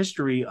is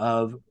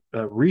a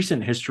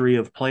recent history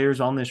of players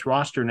on this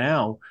roster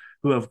now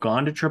who have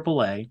gone to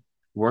AAA,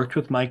 worked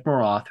with Mike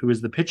Maroth, who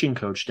is the pitching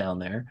coach down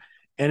there,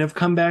 and have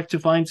come back to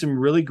find some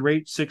really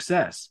great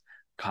success.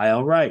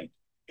 Kyle Wright,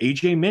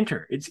 AJ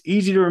Minter. It's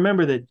easy to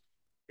remember that,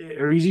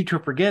 or easy to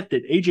forget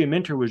that AJ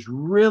Minter was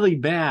really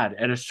bad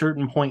at a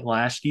certain point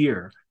last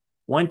year,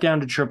 went down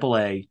to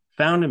AAA,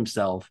 found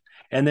himself,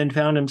 and then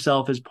found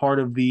himself as part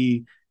of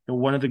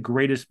one of the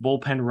greatest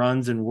bullpen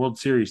runs in World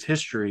Series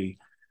history.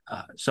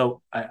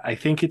 So I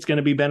think it's going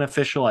to be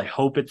beneficial. I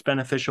hope it's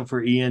beneficial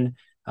for Ian.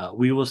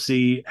 We will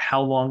see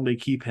how long they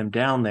keep him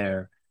down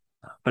there.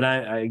 But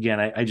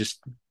I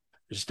just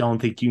don't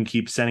think you can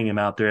keep sending him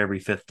out there every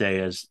fifth day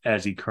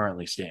as he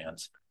currently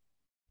stands.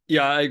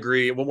 Yeah, I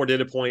agree. One more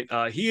data point.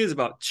 He is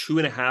about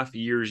 2.5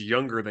 years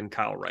younger than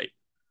Kyle Wright,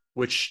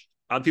 which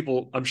I'm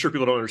sure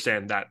people don't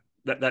understand that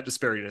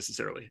disparity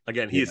necessarily.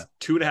 Again, he is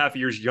 2.5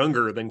 years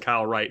younger than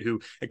Kyle Wright,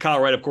 and Kyle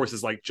Wright, of course,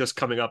 is like just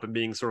coming up and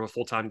being sort of a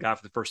full-time guy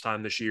for the first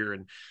time this year.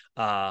 And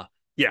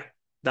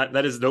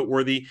that is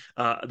noteworthy.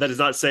 That does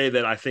not say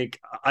that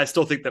I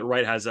still think that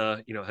Wright has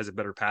a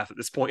better path at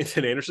this point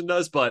than Anderson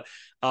does, but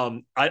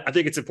I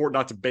think it's important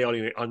not to bail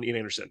on Ian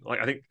Anderson.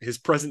 Like, I think his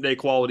present day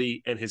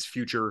quality and his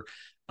future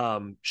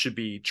should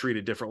be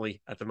treated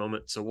differently at the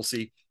moment. So we'll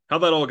see how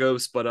that all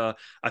goes. But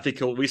I think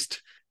he'll at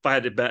least, if I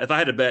had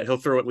to bet, he'll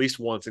throw at least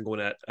once in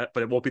Gwinnett,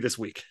 but it won't be this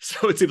week.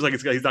 So it seems like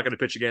he's not going to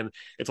pitch again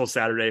until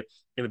Saturday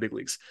in the big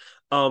leagues.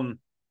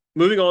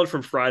 Moving on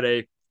from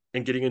Friday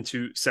and getting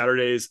into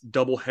Saturday's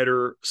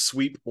doubleheader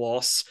sweep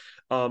loss.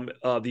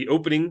 The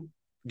opening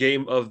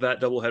game of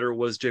that doubleheader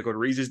was Jake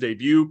Odorizzi's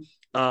debut.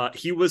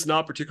 He was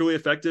not particularly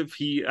effective.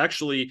 He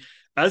actually,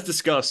 as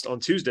discussed on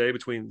Tuesday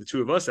between the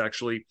two of us,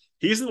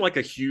 he isn't like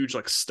a huge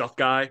stuff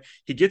guy.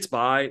 He gets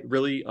by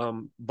really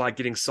by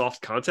getting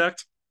soft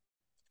contact.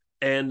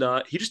 And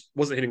he just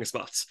wasn't hitting his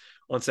spots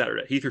on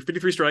Saturday. He threw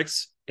 53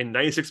 strikes in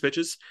 96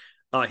 pitches.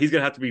 He's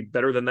going to have to be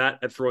better than that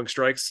at throwing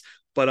strikes.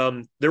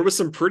 But there was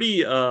some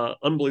pretty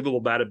unbelievable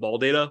batted ball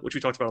data, which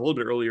we talked about a little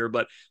bit earlier.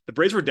 But the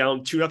Braves were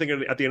down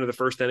 2-0 at the end of the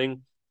first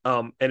inning.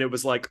 And it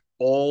was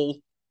all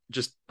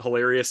just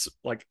hilarious,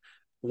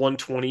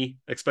 120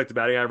 expected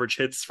batting average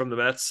hits from the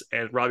Mets.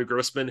 And Robbie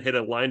Grossman hit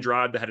a line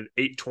drive that had an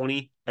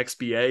 820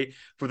 XBA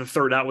for the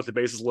third out with the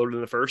bases loaded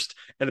in the first.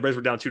 And the Braves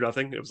were down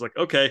 2-0. It was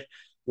okay,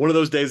 one of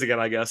those days again,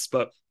 I guess.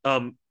 But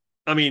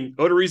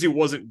Odorizzi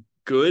wasn't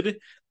good.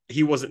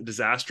 he wasn't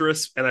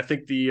disastrous. And I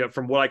think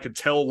from what I could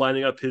tell,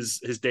 lining up his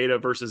data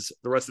versus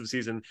the rest of the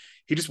season,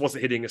 he just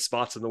wasn't hitting his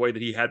spots in the way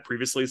that he had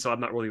previously. So I'm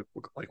not really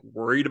like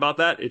worried about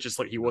that. It's just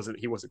like he wasn't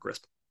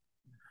crisp.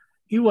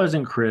 He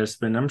wasn't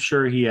crisp, and I'm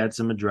sure he had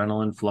some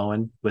adrenaline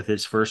flowing with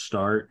his first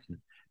start.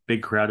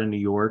 Big crowd in New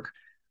York.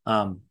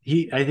 I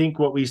think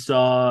what we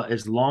saw,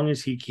 as long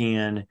as he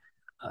can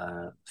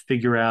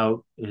figure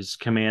out his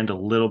command a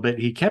little bit,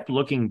 he kept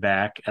looking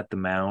back at the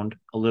mound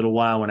a little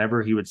while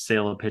whenever he would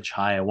sail a pitch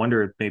high. I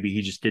wonder if maybe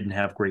he just didn't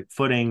have great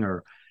footing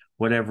or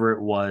whatever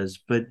it was.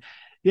 But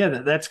yeah,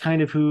 that's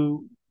kind of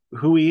who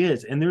he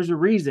is. And there's a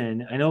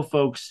reason. I know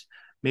folks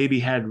maybe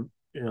had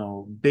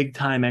big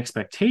time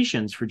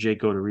expectations for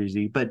Jake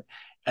Odorizzi, but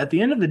at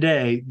the end of the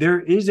day, there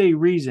is a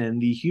reason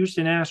the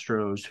Houston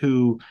Astros,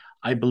 who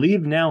I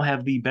believe now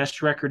have the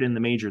best record in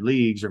the major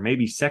leagues, or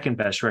maybe second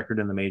best record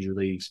in the major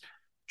leagues,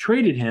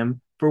 traded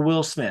him for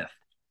Will Smith.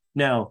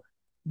 Now,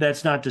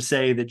 that's not to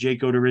say that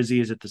Jake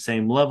Odorizzi is at the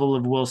same level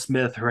of Will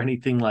Smith or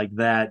anything like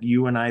that.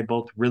 You and I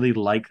both really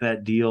like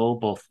that deal,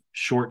 both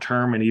short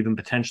term and even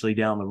potentially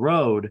down the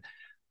road.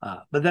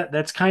 But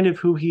that's kind of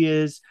who he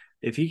is.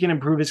 If he can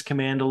improve his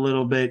command a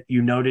little bit,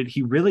 you noted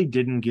he really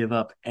didn't give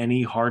up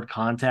any hard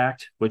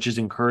contact, which is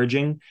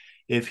encouraging.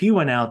 If he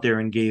went out there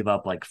and gave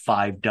up like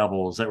 5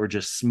 doubles that were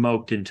just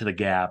smoked into the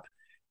gap,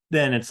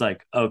 then it's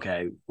like,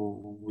 okay,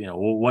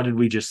 what did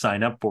we just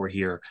sign up for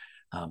here?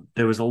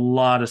 There was a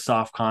lot of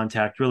soft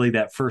contact. Really,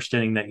 that first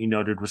inning that you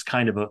noted was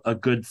kind of a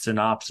good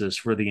synopsis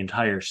for the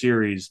entire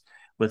series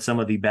with some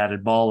of the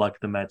batted ball luck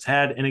the Mets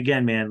had. And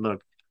again, man,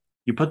 look,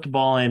 you put the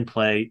ball in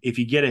play. If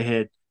you get a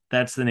hit,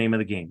 that's the name of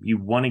the game. You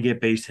want to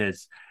get base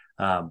hits.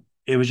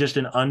 It was just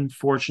an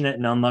unfortunate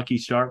and unlucky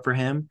start for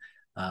him.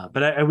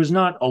 But I was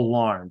not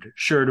alarmed.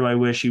 Sure, do I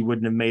wish he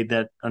wouldn't have made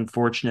that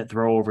unfortunate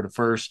throw over to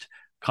first,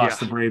 cost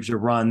the Braves a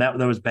run. That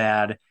was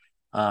bad.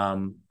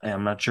 I'm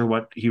not sure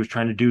what he was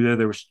trying to do there.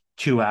 There was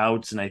 2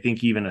 outs, and I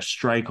think even a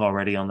strike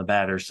already on the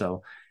batter.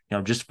 So,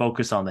 just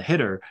focus on the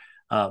hitter.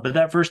 But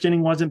that first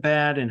inning wasn't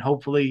bad, and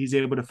hopefully he's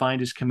able to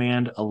find his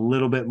command a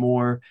little bit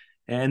more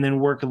and then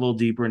work a little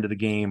deeper into the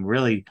game.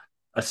 Really,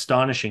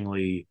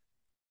 astonishingly,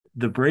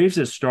 the Braves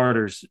as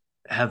starters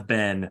have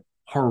been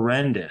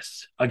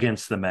horrendous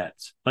against the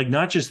Mets. Like,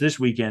 not just this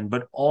weekend,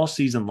 but all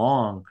season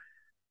long.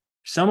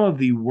 Some of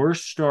the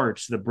worst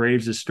starts the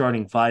Braves'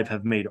 starting 5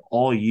 have made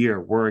all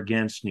year were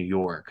against New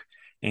York.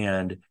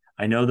 And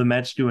I know the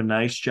Mets do a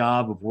nice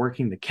job of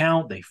working the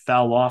count. They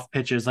foul off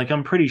pitches. Like,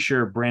 I'm pretty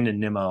sure Brandon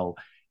Nimmo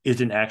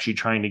isn't actually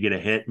trying to get a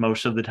hit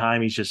most of the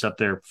time. He's just up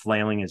there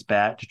flailing his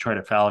bat to try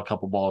to foul a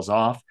couple balls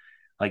off.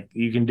 Like,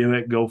 you can do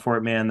it, go for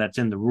it, man. That's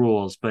in the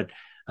rules. But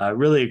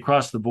really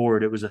across the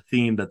board, it was a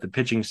theme that the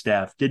pitching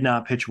staff did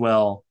not pitch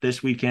well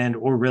this weekend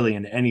or really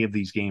in any of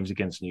these games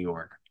against New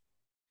York.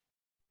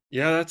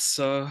 Yeah, that's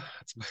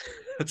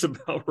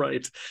about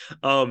right.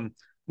 No,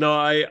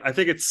 I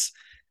think it's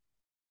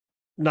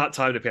not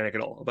time to panic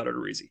at all about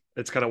Odorizzi.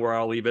 It's kind of where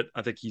I'll leave it.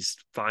 I think he's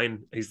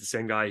fine. He's the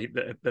same guy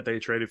that they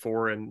traded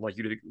for, and like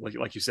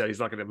you said, he's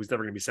never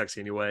gonna be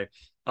sexy anyway.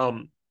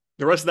 The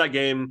rest of that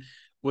game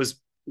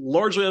was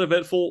largely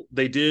uneventful.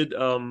 They did,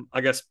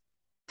 I guess,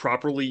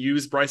 properly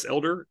use Bryce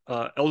Elder.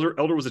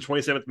 Elder was the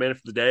 27th man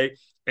for the day,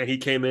 and he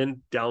came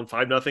in down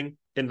 5-0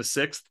 in the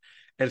 6th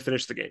and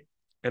finished the game.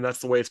 And that's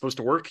the way it's supposed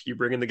to work. You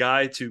bring in the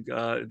guy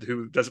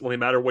who doesn't really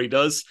matter what he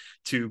does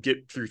to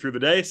get through the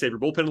day, save your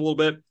bullpen a little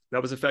bit.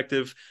 That was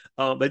effective.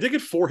 They did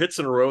get 4 hits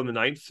in a row in the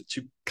 9th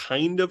to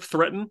kind of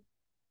threaten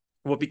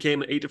what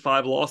became an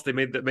 8-5 loss. They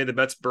made the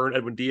Mets burn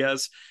Edwin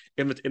Diaz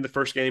in the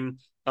first game.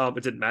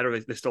 It didn't matter;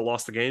 they still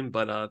lost the game.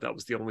 But that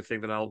was the only thing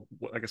that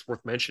I guess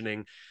worth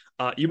mentioning.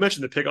 You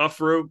mentioned the pickoff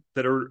throw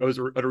that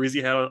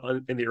Odorizzi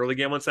had in the early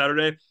game on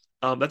Saturday.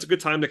 That's a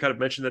good time to kind of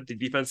mention that the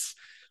defense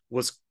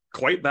was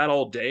quite bad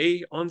all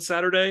day on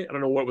Saturday. I don't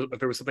know if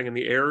there was something in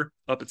the air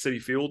up at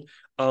Citi Field,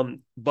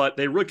 but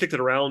they really kicked it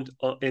around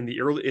in the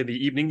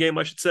evening game,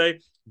 I should say.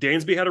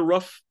 Dansby had a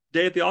rough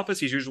day at the office.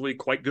 He's usually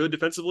quite good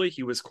defensively.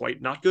 He was quite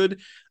not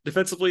good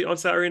defensively on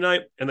Saturday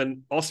night. And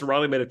then Austin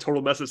Riley made a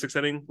total mess of 6th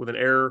inning with an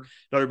error,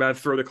 another bad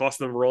throw that cost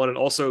them a run. And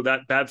also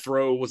that bad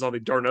throw was on the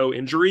d'Arnaud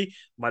injury.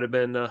 Might have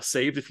been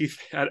saved if he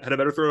had a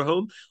better throw at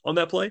home on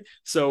that play.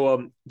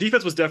 So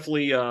defense was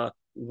definitely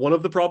one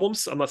of the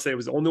problems. I'm not saying it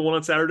was the only one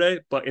on Saturday,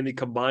 but in the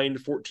combined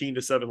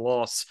 14-7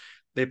 loss,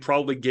 they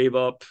probably gave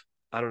up,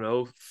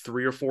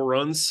 3 or 4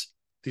 runs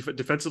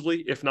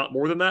defensively, if not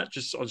more than that,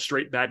 just on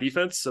straight bad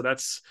defense. So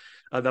that's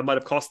that might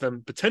have cost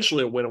them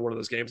potentially a win in one of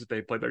those games if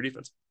they played their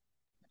defense.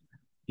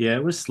 Yeah,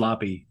 it was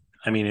sloppy.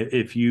 I mean,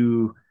 if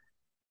you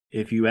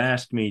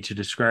asked me to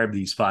describe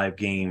these 5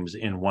 games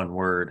in one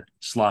word,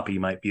 sloppy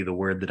might be the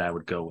word that I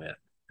would go with.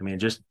 I mean,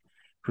 just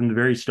from the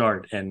very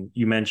start. And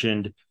you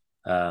mentioned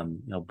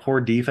poor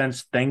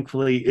defense.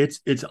 Thankfully,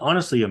 it's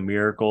honestly a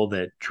miracle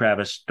that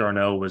Travis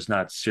d'Arnaud was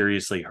not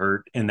seriously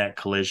hurt in that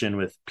collision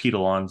with Pete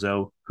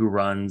Alonso, who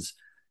runs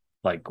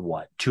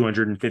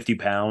 250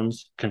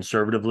 pounds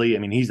conservatively. I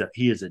mean,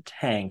 he is a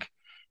tank,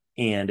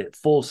 and at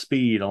full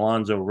speed,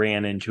 Alonso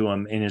ran into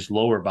him in his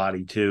lower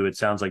body too. It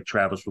sounds like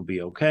Travis will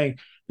be okay.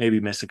 maybe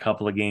miss a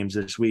couple of games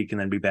this week and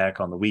then be back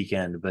on the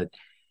weekend. But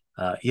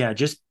yeah,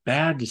 just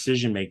bad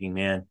decision making,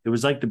 man. It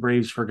was like the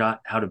Braves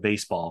forgot how to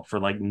baseball for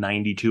like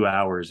 92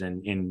 hours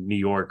in New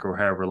York or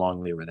however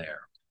long they were there.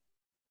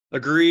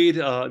 Agreed.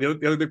 The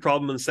other big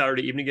problem in the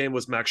Saturday evening game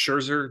was Max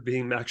Scherzer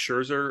being Max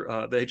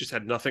Scherzer. They just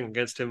had nothing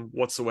against him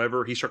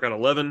whatsoever. He struck out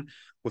 11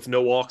 with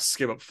no walks,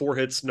 gave up 4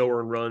 hits, no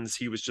earned runs.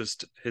 He was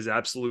just his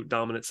absolute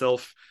dominant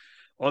self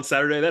on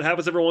Saturday. That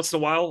happens every once in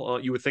a while.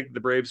 You would think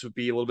the Braves would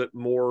be a little bit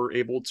more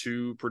able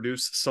to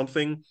produce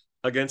something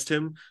against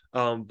him,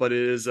 but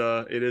it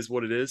is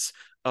what it is.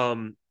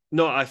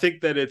 No, I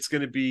think that it's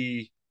going to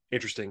be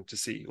interesting to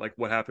see like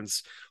what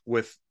happens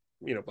with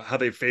how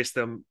they face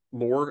them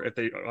more. If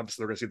they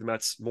obviously they're going to see the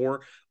Mets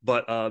more,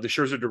 but the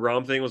Scherzer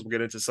DeGrom thing, as we'll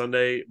get into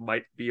Sunday,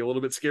 might be a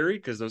little bit scary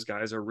because those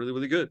guys are really,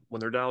 really good when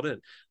they're dialed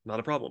in. Not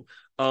a problem.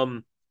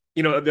 The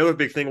other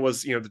big thing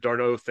was the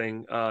d'Arnaud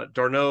thing.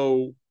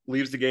 D'Arnaud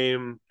leaves the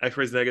game,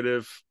 X-rays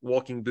negative,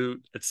 walking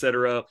boot,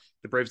 etc.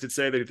 The Braves did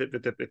say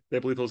that they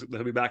believe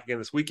he'll be back again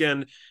this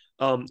weekend.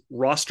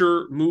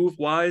 Roster move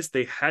wise,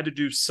 they had to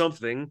do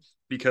something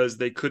because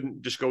they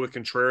couldn't just go with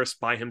Contreras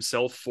by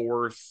himself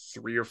for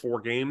 3 or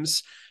 4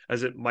 games,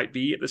 as it might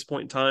be at this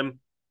point in time.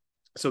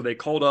 So they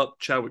called up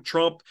Chadwick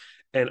Trump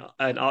and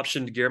an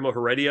option to Guillermo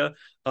Heredia.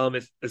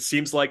 It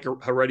seems like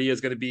Heredia is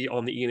going to be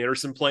on the Ian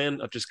Anderson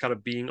plan of just kind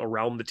of being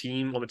around the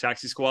team on the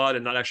taxi squad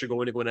and not actually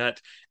going to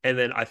Gwinnett. And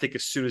then I think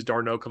as soon as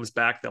d'Arnaud comes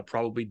back, they'll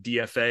probably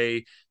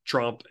DFA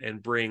Trump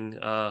and bring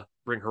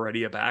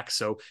Heredia back.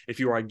 So if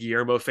you are a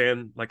Guillermo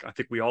fan, like I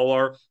think we all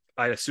are,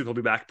 I assume he'll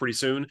be back pretty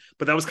soon.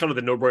 But that was kind of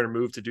the no-brainer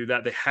move to do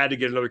that. They had to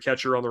get another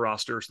catcher on the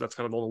roster, so that's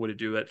kind of the only way to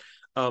do it.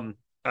 I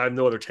have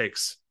no other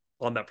takes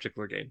on that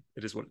particular game.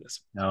 It is what it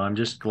is. No, I'm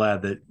just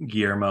glad that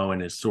Guillermo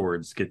and his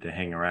swords get to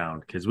hang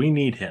around because we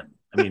need him.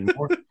 I mean,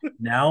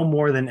 now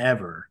more than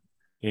ever,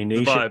 a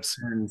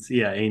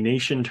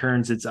nation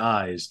turns its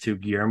eyes to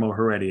Guillermo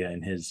Heredia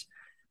and his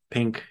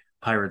pink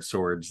pirate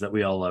swords that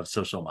we all love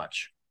so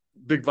much.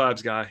 Big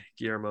vibes guy,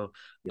 Guillermo.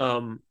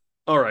 Yeah.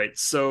 All right.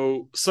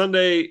 So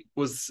Sunday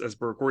was, as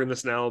we're recording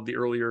this now, the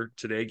earlier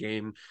today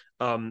game.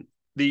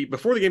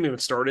 Before the game even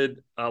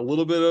started, a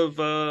little bit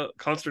of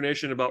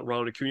consternation about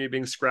Ronald Acuna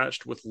being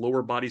scratched with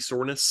lower body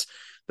soreness.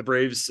 The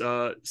Braves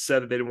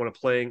said that they didn't want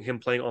him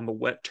playing on the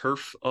wet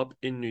turf up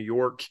in New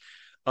York.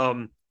 We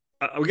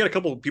got a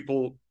couple of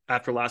people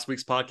after last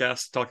week's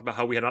podcast talking about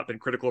how we had not been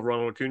critical of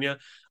Ronald Acuna.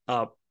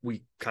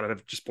 We kind of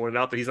have just pointed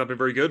out that he's not been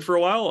very good for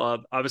a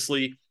while.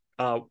 Obviously,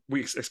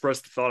 we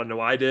expressed the thought, I know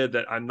I did,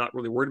 that I'm not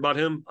really worried about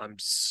him. I'm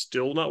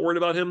still not worried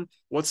about him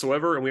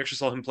whatsoever. And we actually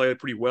saw him play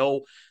pretty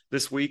well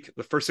this week.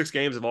 The first 6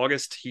 games of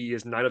August, he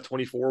is 9 of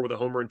 24 with a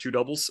homer and 2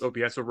 doubles.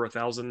 OPS over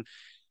 1,000.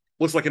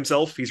 Looks like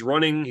himself. He's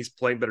running. He's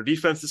playing better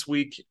defense this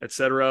week,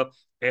 etc.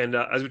 And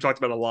as we talked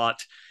about a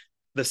lot,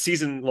 the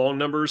season long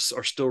numbers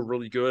are still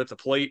really good at the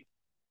plate.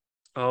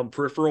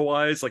 Peripheral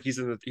wise, like he's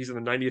in the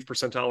 90th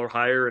percentile or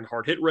higher in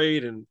hard hit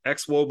rate and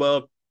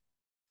xWOBA,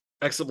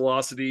 exit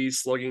velocity,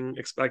 slugging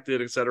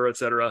expected, et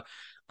cetera.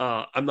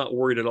 I'm not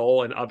worried at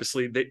all. And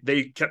obviously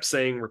they kept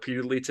saying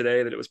repeatedly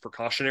today that it was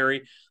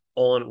precautionary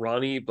on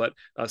Ronnie. But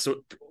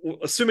so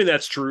assuming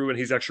that's true and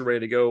he's actually ready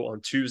to go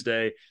on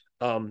Tuesday,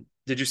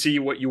 did you see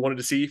what you wanted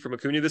to see from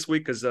Acuna this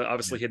week? Because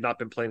obviously he had not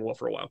been playing well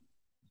for a while.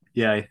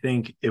 Yeah, I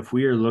think if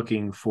we are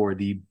looking for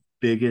the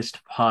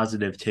biggest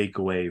positive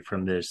takeaway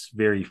from this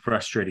very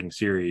frustrating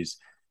series,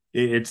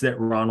 it's that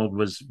Ronald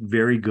was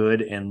very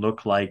good and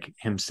looked like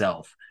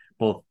himself,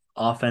 both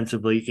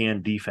offensively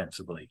and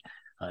defensively.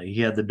 He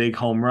had the big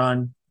home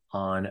run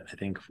on, I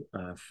think,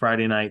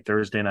 Friday night,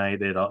 Thursday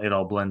night. It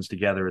all blends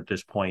together at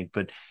this point,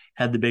 but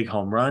had the big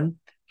home run.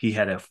 He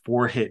had a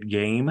 4-hit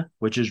game,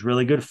 which is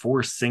really good.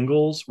 4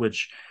 singles,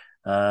 which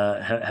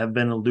have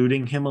been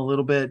eluding him a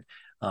little bit.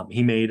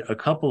 He made a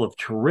couple of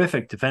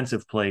terrific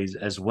defensive plays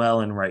as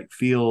well in right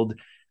field.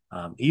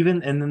 And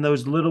then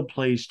those little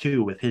plays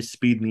too, with his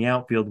speed in the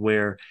outfield,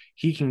 where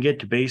he can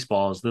get to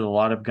baseballs that a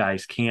lot of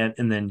guys can't,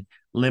 and then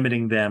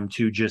limiting them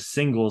to just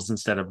singles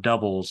instead of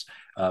doubles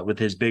with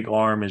his big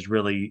arm is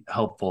really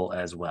helpful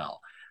as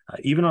well.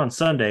 Even on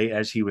Sunday,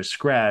 as he was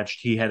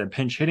scratched, he had a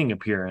pinch hitting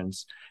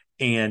appearance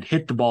and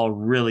hit the ball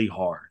really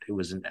hard. It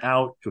was an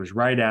out, it was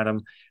right at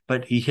him,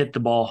 but he hit the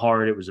ball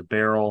hard. It was a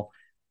barrel.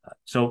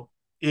 So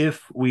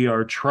if we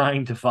are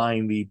trying to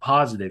find the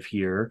positive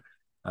here,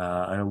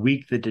 on a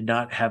week that did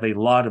not have a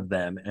lot of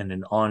them and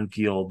an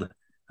on-field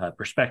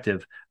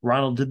perspective,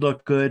 Ronald did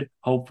look good.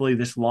 Hopefully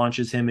this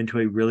launches him into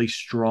a really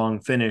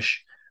strong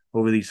finish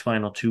over these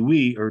final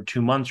 2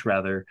 months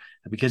rather,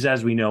 because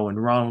as we know, when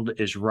Ronald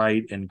is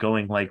right and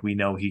going like we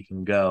know he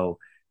can go,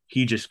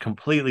 he just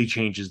completely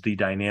changes the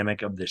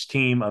dynamic of this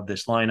team, of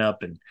this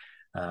lineup. And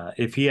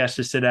if he has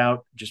to sit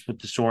out just with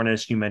the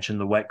soreness, you mentioned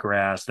the wet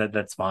grass,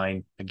 that's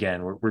fine.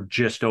 Again, we're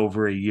just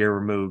over a year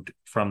removed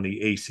from the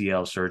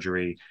ACL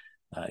surgery.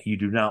 You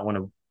do not want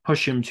to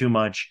push him too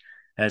much.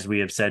 As we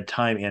have said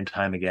time and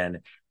time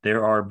again,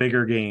 there are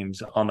bigger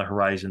games on the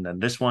horizon than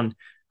this one.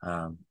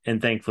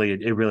 And thankfully,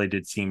 it really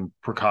did seem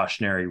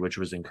precautionary, which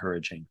was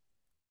encouraging.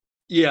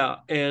 Yeah.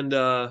 And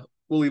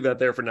we'll leave that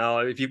there for now.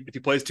 If he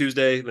plays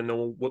Tuesday, then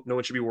no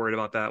one should be worried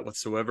about that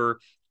whatsoever.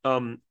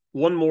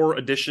 One more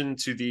addition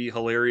to the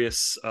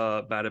hilarious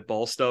batted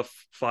ball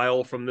stuff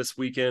file from this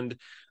weekend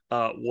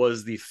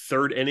was the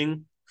third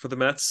inning for the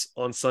Mets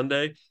on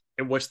Sunday,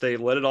 in which they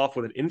led it off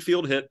with an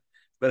infield hit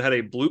that had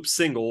a bloop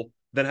single,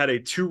 that had a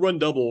 2-run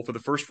double for the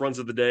first runs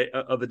of the day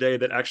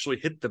that actually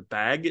hit the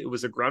bag. It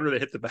was a grounder that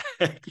hit the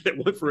bag that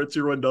went for a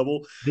 2-run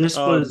double. This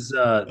was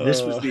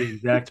the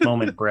exact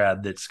moment,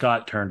 Brad, that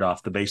Scott turned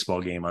off the baseball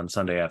game on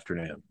Sunday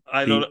afternoon.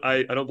 I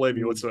don't blame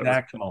you whatsoever.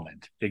 Exact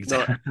moment.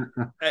 Exactly.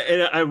 No,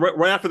 and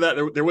right after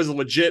that, there was a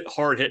legit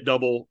hard hit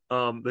double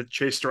that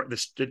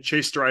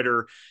chased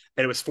Strider,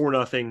 and it was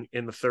 4-0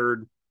 in the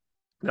third.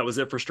 That was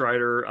it for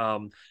Strider.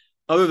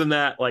 Other than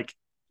that, like,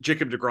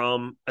 Jacob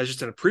deGrom, as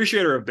just an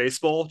appreciator of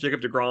baseball,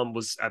 Jacob deGrom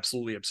was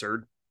absolutely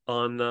absurd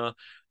on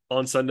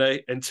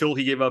Sunday until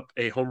he gave up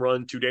a home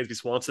run to Dansby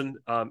Swanson,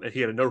 and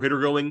he had a no-hitter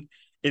going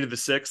into the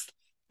sixth,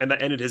 and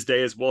that ended his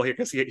day as well. I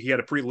guess he had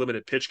a pretty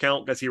limited pitch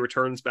count as he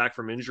returns back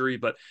from injury,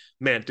 but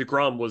man,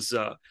 deGrom was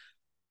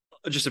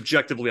just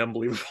objectively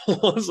unbelievable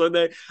on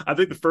Sunday. I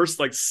think the first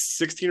like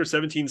 16 or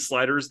 17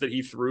 sliders that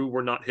he threw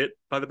were not hit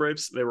by the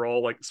Braves. They were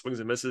all like swings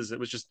and misses. It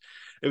was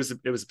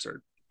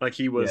absurd. Like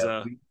he was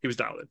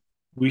dialed in.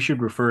 We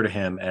should refer to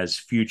him as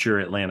future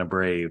Atlanta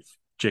Brave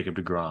Jacob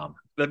deGrom.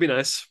 That'd be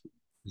nice.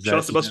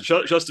 Shout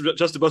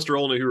to Buster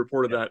Olney, who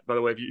reported that, by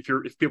the way.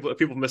 If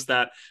people missed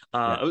that,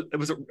 it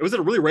was at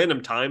a really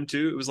random time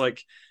too. It was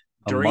like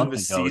during the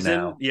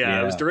season.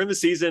 Yeah, it was during the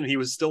season. He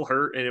was still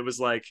hurt, and it was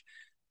like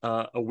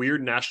a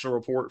weird national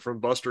report from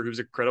Buster, who's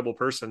a credible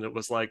person. It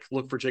was like,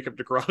 look for Jacob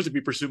deGrom to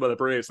be pursued by the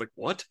Braves. Like,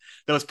 what?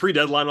 That was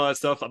pre-deadline, all that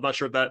stuff. I'm not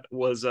sure if that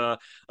was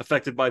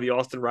affected by the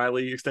Austin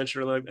Riley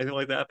extension or anything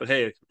like that. But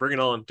hey, bring it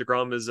on.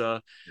 deGrom is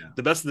the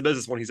best in the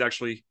business when he's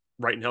actually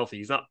right and healthy.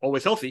 He's not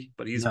always healthy,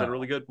 but he's been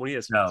really good when he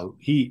is. No,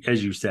 he,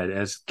 as you said,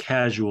 as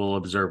casual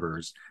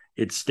observers,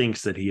 it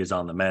stinks that he is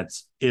on the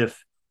Mets.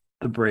 If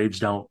the Braves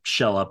don't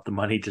shell up the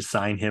money to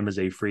sign him as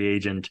a free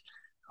agent,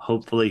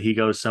 hopefully he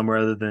goes somewhere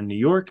other than New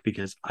York,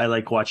 because I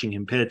like watching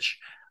him pitch.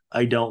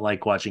 I don't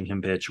like watching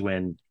him pitch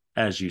when,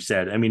 as you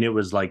said, I mean, it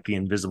was like the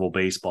invisible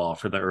baseball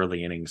for the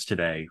early innings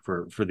today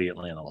for the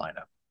Atlanta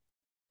lineup.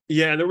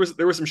 Yeah, and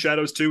there were some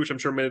shadows too, which I'm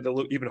sure made it a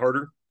little even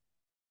harder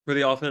for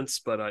the offense.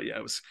 But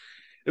it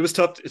was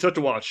tough. It's tough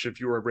to watch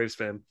if you were a Braves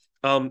fan.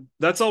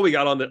 That's all we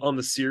got on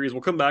the series.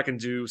 We'll come back and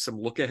do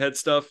some look ahead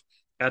stuff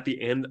at the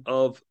end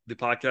of the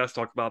podcast,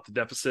 talk about the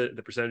deficit,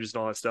 the percentages,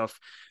 and all that stuff.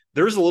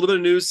 There's a little bit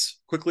of news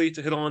quickly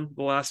to hit on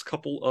the last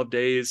couple of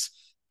days.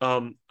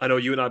 I know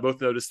you and I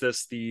both noticed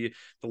this, the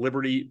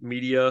Liberty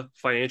Media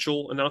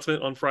financial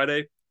announcement on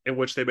Friday, in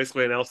which they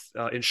basically announced,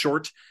 in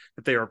short,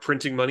 that they are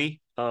printing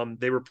money.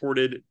 They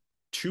reported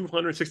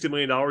 $260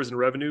 million in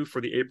revenue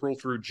for the April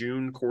through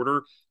June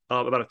quarter,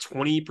 about a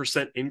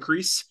 20%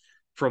 increase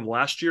from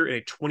last year and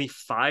a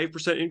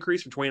 25%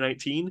 increase from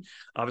 2019.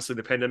 Obviously,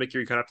 the pandemic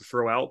year you kind of have to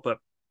throw out, but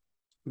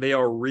they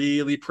are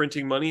really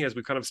printing money, as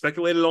we kind of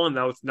speculated on.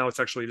 Now it's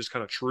actually just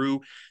kind of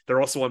true.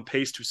 They're also on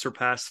pace to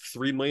surpass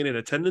 3 million in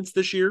attendance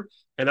this year,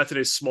 and that's in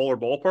a smaller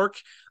ballpark.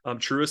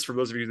 Truist, for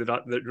those of you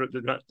that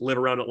do not live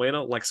around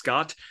Atlanta, like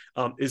Scott,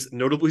 is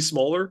notably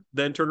smaller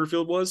than Turner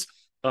Field was.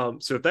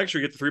 So if they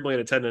actually get to 3 million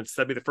attendance,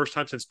 that'd be the first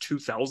time since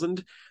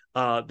 2000.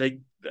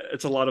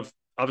 It's a lot of,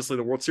 obviously,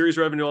 the World Series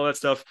revenue, all that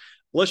stuff.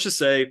 Let's just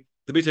say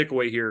the big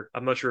takeaway here,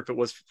 I'm not sure if it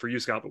was for you,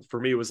 Scott, but for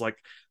me, it was like,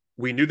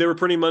 we knew they were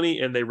printing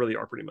money, and they really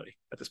are printing money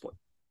at this point.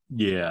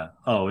 Yeah.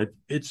 Oh,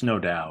 it's no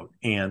doubt.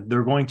 And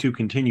they're going to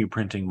continue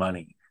printing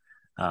money.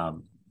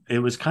 It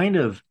was kind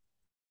of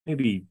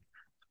maybe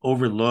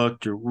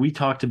overlooked, or we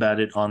talked about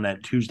it on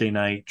that Tuesday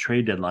night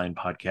trade deadline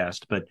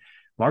podcast, but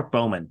Mark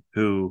Bowman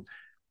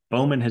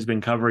has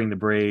been covering the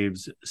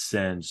Braves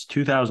since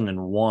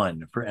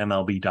 2001 for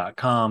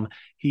MLB.com.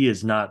 He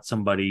is not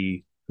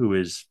somebody who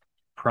is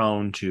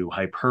prone to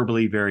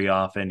hyperbole very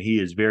often. He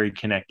is very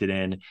connected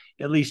in,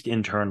 at least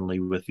internally,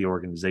 with the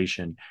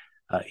organization.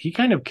 He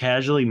kind of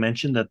casually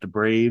mentioned that the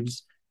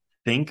Braves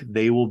think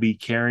they will be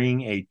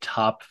carrying a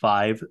top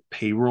 5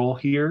 payroll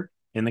here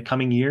in the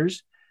coming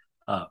years.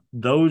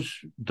 Those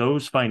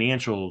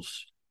financials,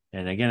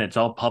 and again, it's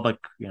all public,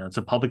 it's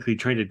a publicly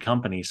traded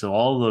company, so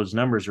all of those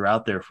numbers are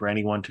out there for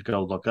anyone to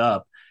go look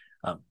up.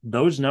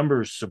 Those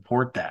numbers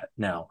support that.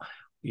 Now,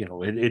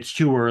 it's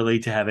too early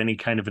to have any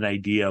kind of an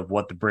idea of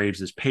what the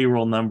Braves'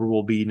 payroll number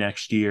will be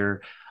next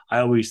year.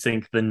 I always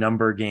think the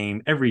number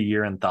game every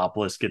year in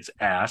Thopolis gets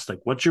asked, like,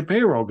 what's your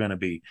payroll going to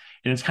be?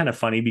 And it's kind of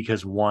funny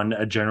because, one,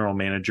 a general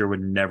manager would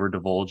never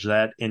divulge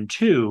that. And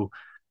two,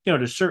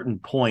 at a certain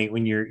point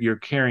when you're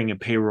carrying a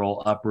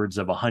payroll upwards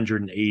of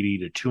 180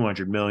 to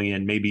 200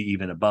 million, maybe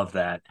even above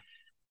that,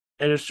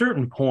 at a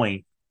certain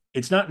point,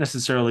 it's not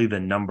necessarily the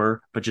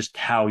number, but just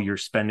how you're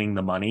spending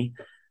the money.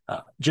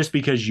 Just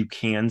because you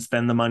can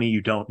spend the money, you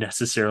don't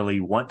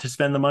necessarily want to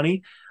spend the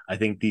money. I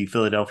think the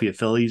Philadelphia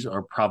Phillies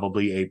are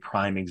probably a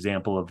prime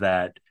example of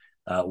that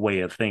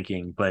way of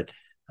thinking. But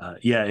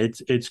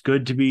it's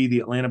good to be the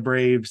Atlanta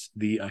Braves.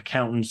 The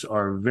accountants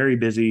are very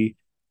busy.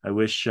 I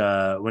wish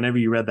whenever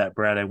you read that,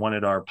 Brad, I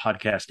wanted our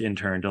podcast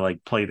intern to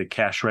like play the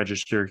cash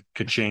register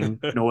ka-ching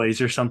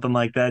noise or something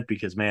like that,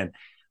 because man,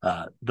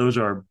 those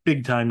are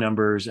big time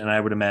numbers. And I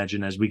would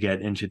imagine as we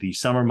get into the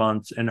summer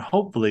months and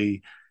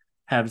hopefully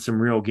have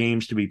some real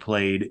games to be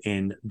played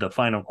in the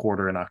final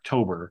quarter in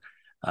October,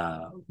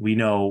 we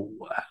know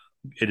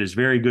it is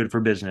very good for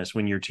business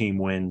when your team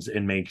wins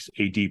and makes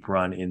a deep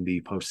run in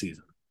the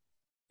postseason.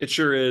 It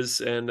sure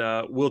is. And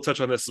we'll touch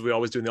on this as we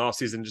always do in the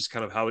offseason, just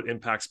kind of how it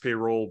impacts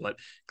payroll. But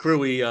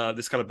clearly,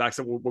 this kind of backs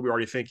up what we're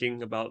already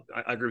thinking about.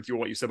 I agree with you on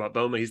what you said about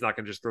Bowman. He's not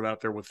going to just throw it out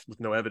there with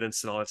no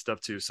evidence and all that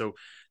stuff, too. So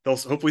they'll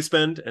hopefully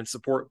spend and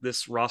support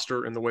this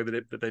roster in the way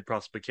that they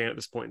possibly can at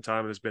this point in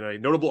time. There's been a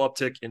notable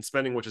uptick in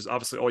spending, which is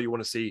obviously all you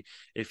want to see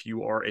if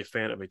you are a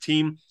fan of a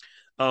team.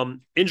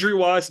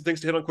 Injury-wise, some things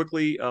to hit on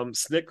quickly.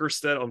 Snicker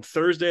said on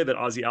Thursday that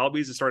Ozzie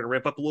Albies is starting to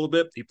ramp up a little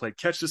bit. He played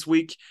catch this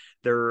week.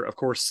 They're, of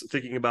course,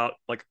 thinking about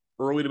like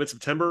early to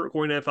mid-September,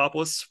 according to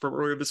Anthopoulos from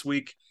earlier this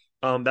week.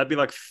 That'd be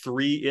like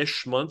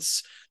 3-ish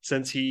months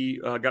since he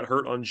got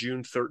hurt on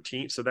June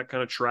 13th. So that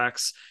kind of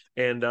tracks.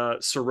 And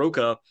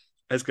Soroka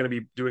is going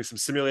to be doing some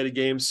simulated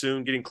games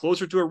soon, getting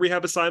closer to a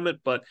rehab assignment,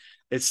 but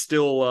it's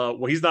still,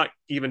 well, he's not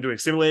even doing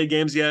simulated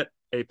games yet.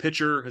 A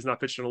pitcher has not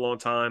pitched in a long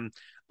time.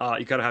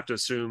 You kind of have to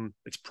assume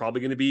it's probably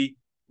going to be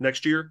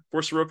next year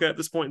for Soroka at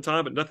this point in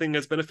time, but nothing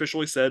has been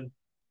officially said.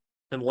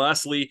 And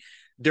lastly,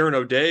 Darren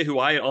O'Day, who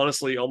I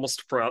honestly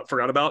almost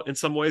forgot about in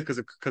some ways because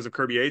of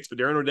Kirby Yates, but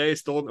Darren O'Day is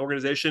still in the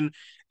organization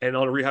and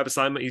on a rehab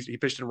assignment. He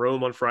pitched in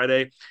Rome on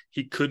Friday.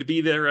 He could be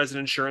there as an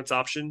insurance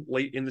option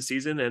late in the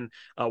season. And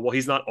while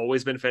he's not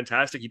always been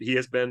fantastic, he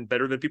has been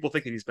better than people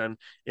think that he's been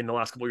in the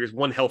last couple of years.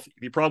 One, healthy.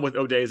 The problem with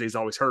O'Day is he's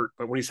always hurt,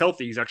 but when he's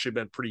healthy, he's actually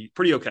been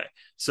pretty okay.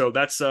 So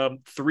that's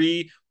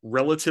 3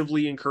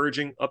 relatively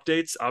encouraging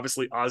updates.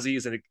 Obviously, Ozzie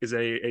is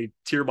a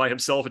tier by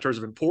himself in terms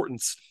of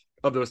importance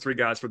of those 3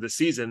 guys for this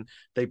season.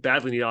 They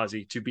badly need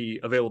Ozzie to be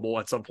available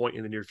at some point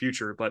in the near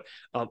future, but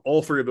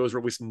all 3 of those are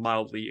at least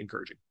mildly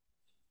encouraging.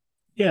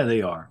 Yeah,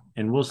 they are.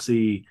 And we'll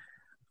see.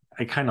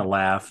 I kind of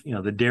laugh. You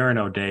know, the Darren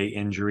O'Day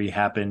injury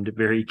happened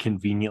very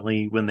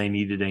conveniently when they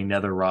needed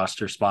another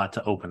roster spot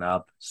to open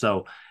up.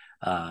 So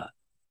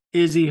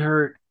is he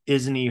hurt?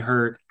 Isn't he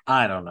hurt?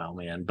 I don't know,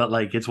 man. But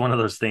like, it's one of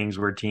those things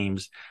where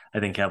teams, I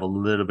think, have a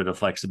little bit of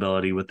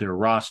flexibility with their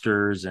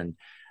rosters. And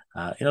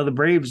the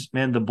Braves,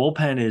 man, the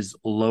bullpen is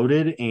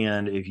loaded.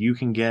 And if you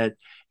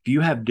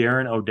have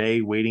Darren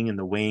O'Day waiting in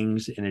the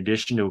wings, in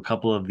addition to a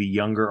couple of the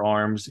younger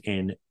arms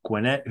in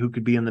Gwinnett who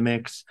could be in the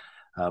mix,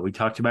 we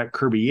talked about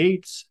Kirby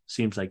Yates.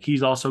 Seems like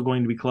he's also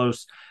going to be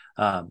close.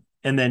 And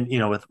then,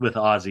 with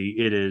Ozzie,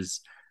 it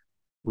is,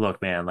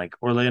 look, man, like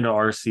Orlando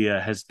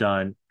Arcia has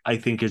done, I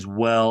think, as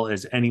well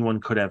as anyone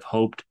could have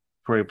hoped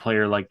for a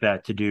player like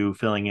that to do,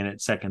 filling in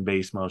at second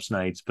base most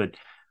nights. But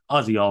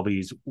Ozzie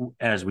Albies,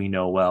 as we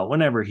know well,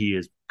 whenever he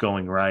is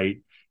going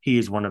right, he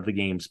is one of the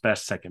game's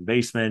best second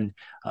basemen.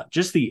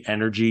 Just the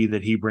energy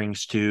that he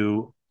brings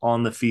to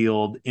on the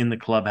field, in the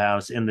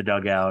clubhouse, in the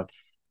dugout.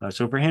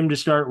 So for him to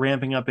start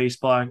ramping up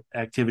baseball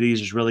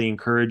activities is really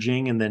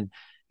encouraging. And then,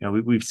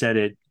 we've said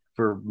it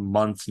for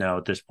months now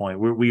at this point.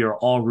 We are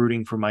all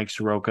rooting for Mike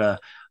Soroka.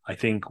 I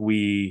think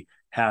we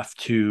have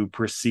to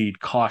proceed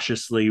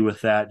cautiously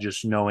with that,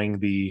 just knowing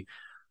the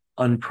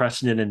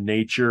unprecedented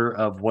nature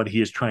of what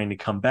he is trying to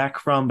come back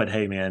from. But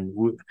hey, man,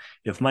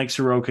 if Mike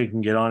Soroka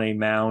can get on a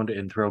mound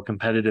and throw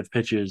competitive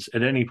pitches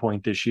at any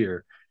point this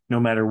year,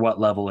 no matter what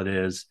level it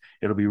is,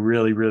 it'll be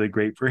really, really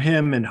great for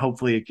him. And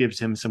hopefully it gives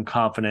him some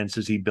confidence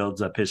as he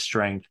builds up his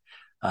strength.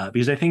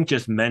 Because I think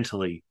just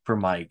mentally for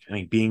Mike,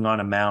 being on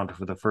a mound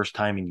for the first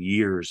time in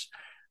years,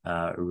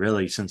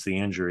 really since the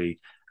injury,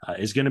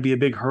 is going to be a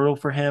big hurdle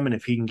for him. And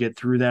if he can get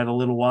through that a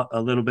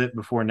little bit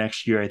before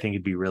next year, I think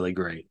it'd be really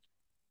great.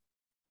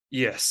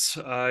 Yes,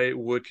 I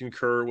would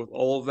concur with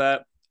all of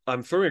that.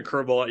 I'm throwing a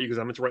curveball at you because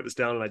I meant to write this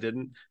down and I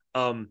didn't.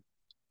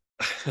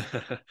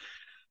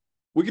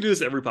 We could do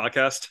this every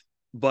podcast,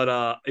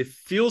 but it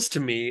feels to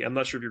me, I'm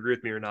not sure if you agree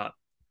with me or not,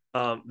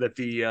 that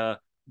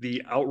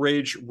the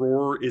outrage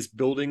roar is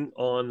building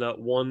on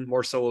one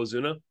Marcell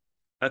Ozuna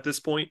at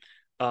this point.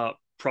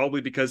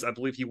 Probably because I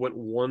believe he went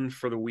 1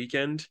 for the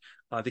weekend.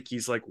 I think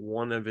he's like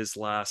one of his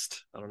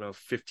last,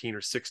 15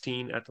 or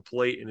 16 at the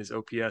plate, and his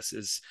OPS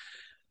is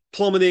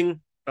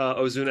plummeting.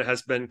 Ozuna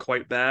has been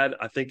quite bad.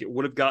 I think it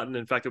would have gotten,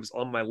 in fact, it was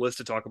on my list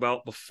to talk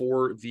about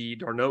before the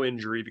d'Arnaud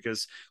injury,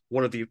 because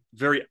one of the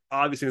very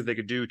obvious things they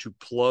could do to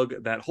plug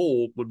that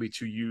hole would be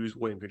to use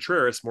William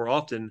Contreras more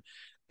often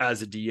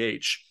as a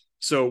DH.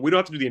 So we don't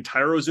have to do the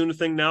entire Ozuna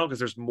thing now because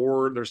there's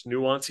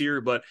nuance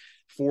here. But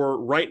for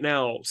right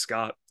now,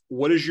 Scott,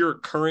 what is your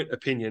current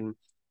opinion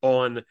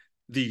on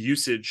the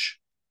usage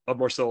of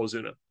Marcell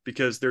Ozuna?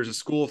 Because there's a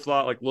school of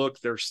thought, like, look,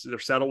 they're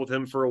saddled with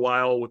him for a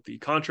while with the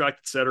contract,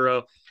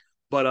 etc.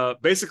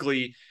 But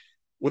basically,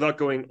 without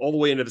going all the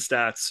way into the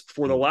stats,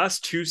 for the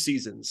last 2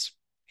 seasons,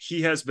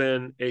 he has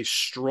been a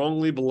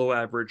strongly below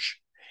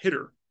average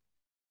hitter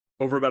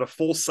over about a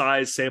full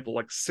size sample,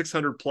 like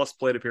 600 plus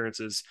plate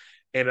appearances.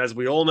 And as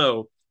we all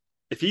know,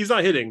 if he's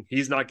not hitting,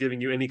 he's not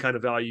giving you any kind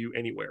of value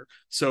anywhere.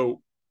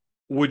 So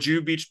would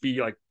you be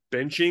like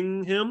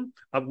benching him?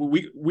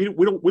 We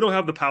don't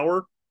have the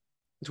power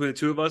between the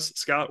two of us,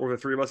 Scott, or the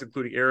three of us,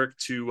 including Eric,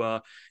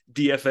 to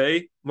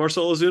DFA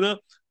Marcell Ozuna.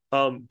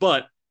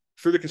 But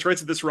through the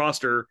constraints of this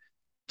roster,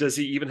 does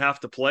he even have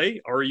to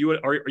play? Are you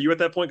at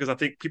that point? Because I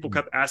think people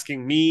kept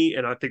asking me,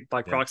 and I think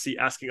by proxy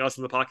asking us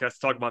in the podcast to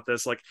talk about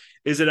this. Like,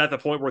 is it at the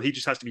point where he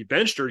just has to be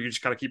benched, or you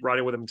just kind of keep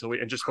riding with him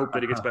and just hope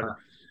that he gets better?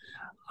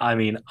 I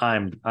mean,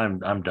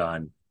 I'm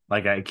done.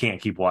 Like, I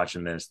can't keep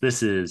watching this.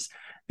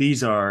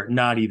 These are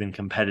not even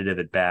competitive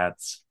at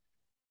bats.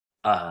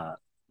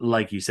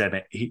 Like you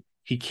said,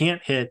 he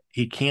can't hit,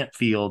 he can't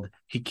field,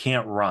 he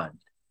can't run.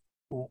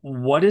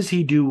 What does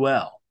he do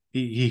well?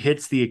 He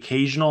hits the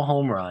occasional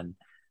home run.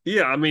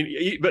 Yeah, I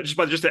mean, but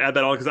just to add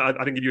that on, because I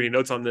didn't give you any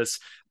notes on this,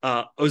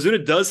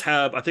 Ozuna does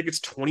have, I think it's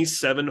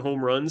 27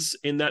 home runs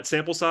in that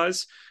sample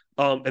size.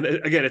 And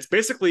again, it's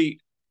basically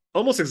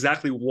almost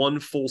exactly one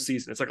full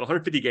season. It's like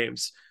 150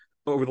 games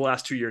over the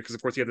last 2 years, because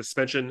of course he had the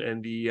suspension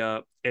and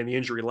the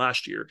injury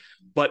last year.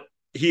 But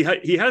he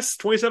has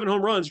 27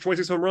 home runs,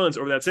 26 home runs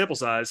over that sample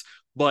size,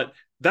 but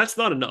that's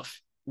not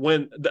enough.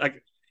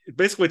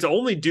 Basically to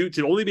only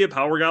be a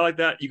power guy like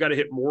that, you got to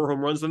hit more home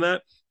runs than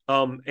that.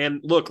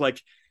 And look,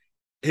 like,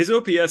 his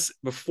OPS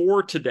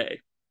before today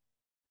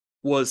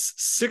was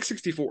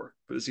 664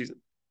 for the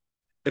season.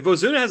 If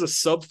Ozuna has a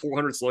sub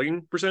 400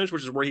 slugging percentage,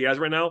 which is where he has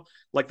right now,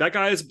 like, that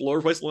guy is below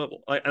replacement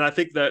level. And I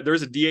think that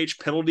there's a DH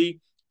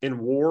penalty in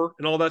WAR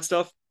and all that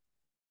stuff.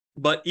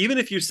 But even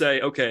if you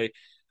say, okay,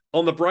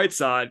 on the bright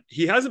side,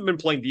 he hasn't been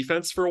playing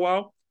defense for a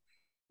while,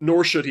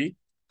 nor should he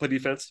play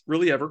defense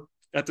really ever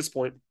at this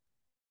point.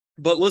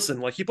 But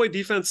listen, like, he played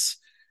defense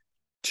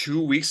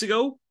 2 weeks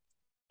ago.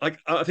 Like,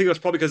 I think that's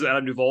probably because of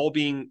Adam Duvall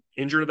being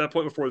injured at that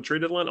point before the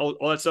trade deadline, all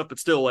that stuff. But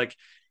still, like,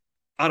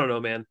 I don't know,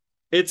 man.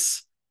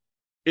 It's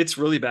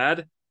really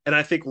bad. And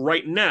I think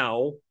right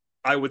now,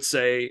 I would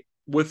say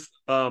with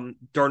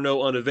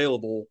d'Arnaud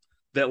unavailable,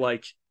 that,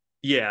 like,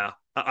 yeah,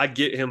 I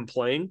get him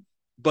playing,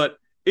 but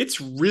it's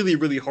really,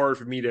 really hard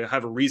for me to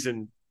have a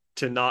reason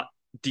to not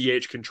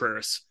DH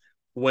Contreras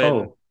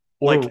when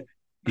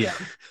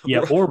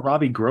or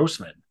Robbie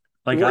Grossman.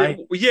 Like,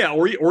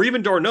 or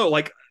even d'Arnaud.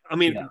 Like, I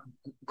mean,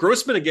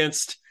 Grossman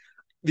against,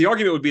 the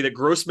argument would be that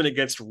Grossman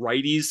against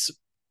righties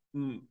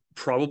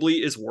probably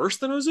is worse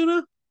than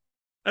Ozuna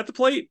at the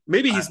plate.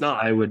 Maybe he's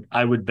not.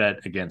 I would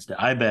bet against it.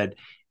 I bet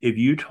if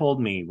you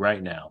told me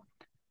right now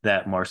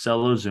that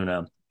Marcell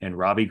Ozuna and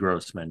Robbie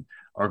Grossman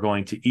are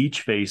going to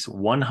each face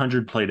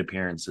 100 plate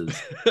appearances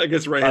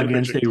against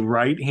a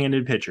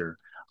right-handed pitcher,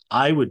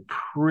 I would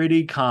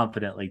pretty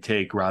confidently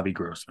take Robbie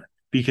Grossman.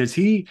 Because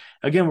he,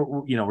 again,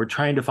 we're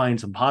trying to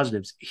find some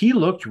positives. He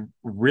looked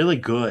really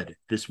good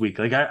this week.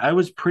 Like, I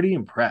was pretty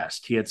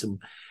impressed. He had some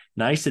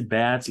nice at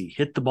bats. He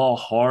hit the ball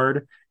hard.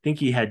 I think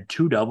he had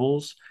 2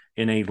 doubles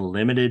in a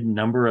limited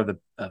number of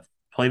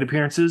plate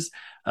appearances.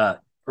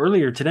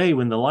 Earlier today,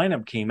 when the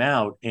lineup came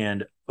out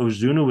and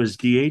Ozuna was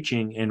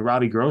DHing and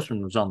Robbie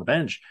Grossman was on the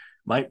bench,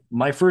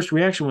 my first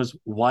reaction was,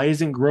 why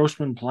isn't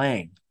Grossman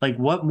playing? Like,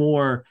 what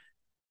more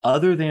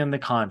other than the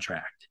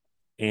contract?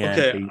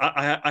 And okay,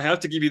 I have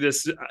to give you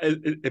this.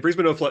 It brings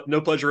me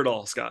no pleasure at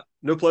all, Scott.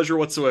 No pleasure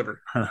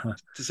whatsoever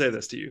to say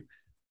this to you.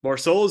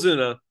 Marcell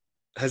Ozuna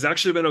has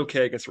actually been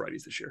okay against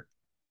righties this year.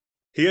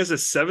 He has a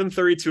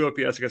 732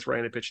 OPS against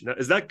right-handed pitching. Now,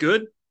 is that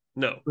good?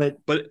 No, but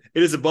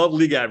it is above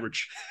league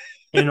average.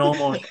 And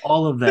almost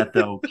all of that,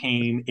 though,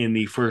 came in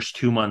the first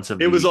 2 months of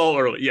the year. It was all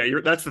early. Yeah,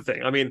 that's the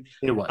thing. I mean,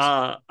 it was.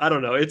 I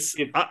don't know.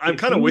 I'm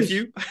kind of with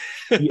you.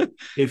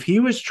 If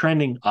he was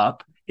trending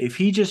up, if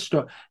he just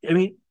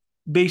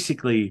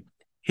basically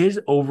his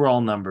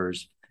overall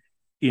numbers,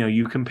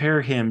 you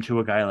compare him to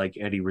a guy like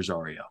Eddie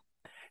Rosario.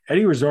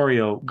 Eddie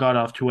Rosario got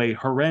off to a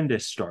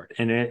horrendous start.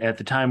 And at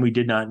the time, we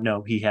did not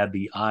know he had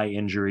the eye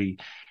injury.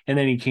 And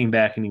then he came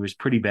back and he was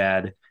pretty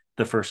bad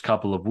the first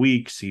couple of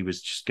weeks. He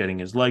was just getting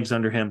his legs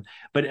under him.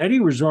 But Eddie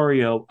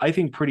Rosario, I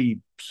think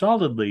pretty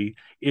solidly,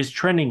 is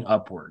trending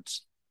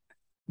upwards.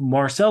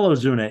 Marcell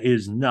Ozuna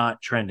is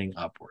not trending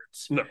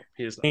upwards. No,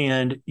 he is not.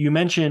 And you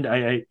mentioned,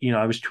 I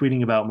was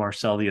tweeting about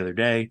Marcell the other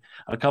day.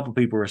 A couple of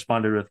people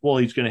responded with, well,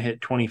 he's going to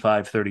hit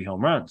 25, 30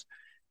 home runs.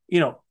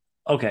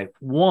 Okay,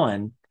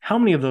 one, how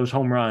many of those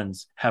home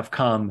runs have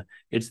come?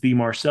 It's the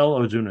Marcell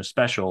Ozuna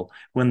special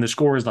when the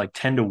score is like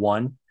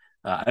 10-1.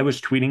 I was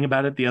tweeting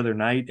about it the other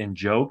night and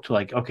joked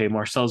like, okay,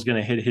 Marcel's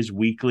going to hit his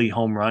weekly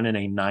home run in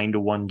a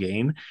 9-1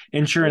 game.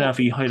 And sure enough,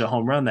 he hit a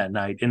home run that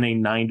night in a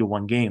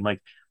 9-1 game.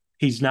 Like,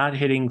 he's not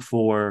hitting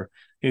for,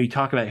 you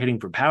talk about hitting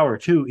for power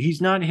too.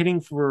 He's not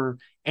hitting for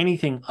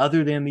anything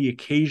other than the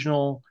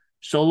occasional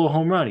solo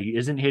home run. He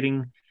isn't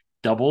hitting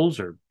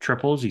doubles or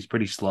triples. He's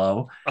pretty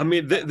slow. I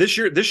mean, this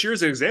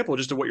year's an example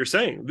just of what you're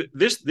saying.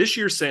 This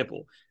year's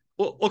sample.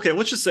 Well, okay,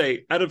 let's just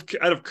say out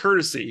of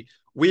courtesy,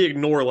 we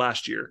ignore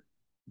last year,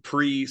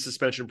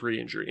 pre-suspension,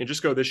 pre-injury, and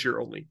just go this year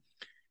only.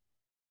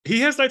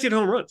 He has 19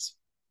 home runs.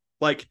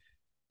 Like,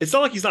 it's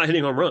not like he's not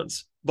hitting home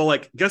runs. But,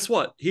 like, guess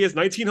what? He has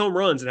 19 home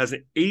runs and has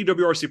an 80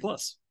 WRC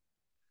plus.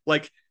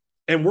 Like,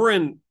 and we're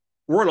in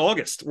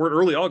August. We're in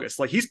early August.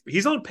 Like,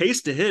 he's on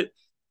pace to hit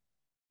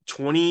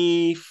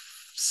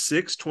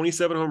 26,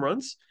 27 home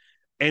runs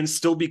and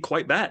still be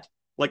quite bad.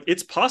 Like,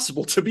 it's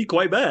possible to be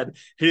quite bad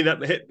hitting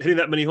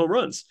that many home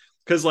runs.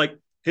 Because like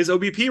his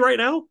OBP right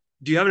now,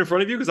 do you have it in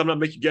front of you? Because I'm not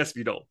making you guess if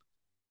you don't.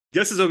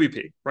 Guess his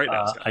OBP right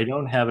now, Scott. I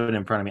don't have it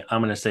in front of me.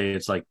 I'm going to say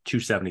it's like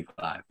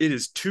 275. It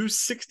is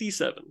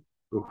 267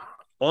 Oof.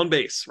 on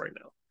base right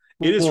now.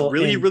 It is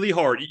really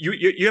hard.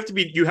 You have to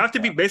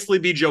be basically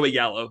be Joey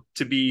Gallo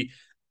to be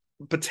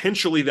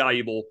potentially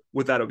valuable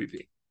with that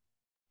OBP.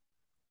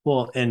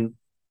 Well, and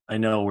I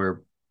know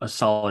we're a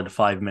solid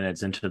 5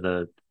 minutes into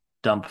the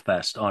dump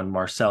fest on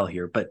Marcell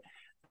here, but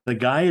the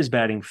guy is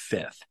batting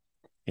fifth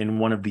in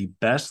one of the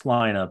best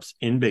lineups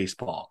in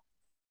baseball.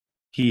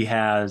 He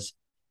has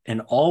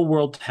an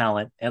all-world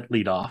talent at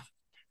leadoff.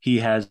 He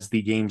has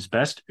the game's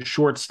best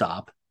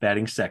shortstop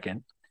batting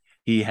second.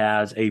 He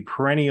has a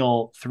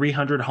perennial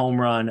 300 home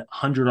run,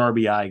 100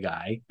 RBI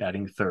guy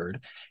batting third.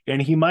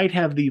 And he might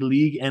have the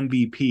league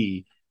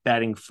MVP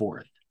batting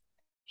fourth.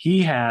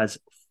 He has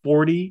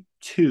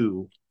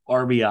 42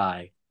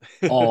 RBI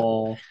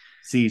all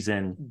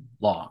season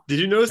long. Did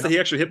you notice that he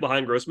actually hit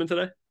behind Grossman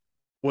today?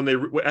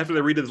 After they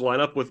redid his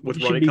lineup with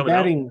running coming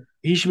out?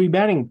 He should be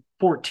batting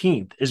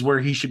 14th is where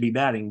he should be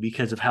batting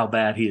because of how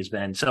bad he has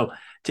been. So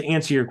to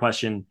answer your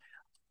question,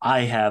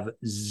 I have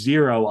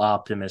zero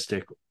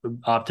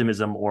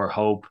optimism or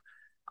hope.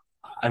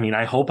 I mean,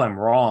 I hope I'm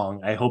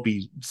wrong. I hope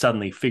he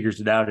suddenly figures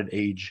it out at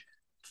age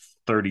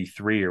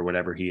 33 or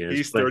whatever he is.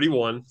 He's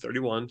 31,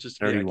 just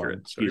to 31, be accurate.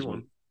 excuse 31.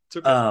 me. It's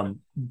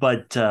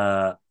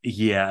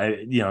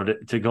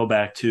okay. To go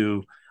back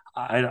to,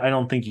 I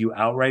don't think you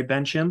outright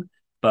bench him,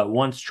 but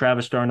once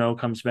Travis d'Arnaud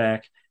comes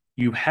back,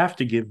 you have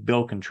to give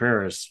Bill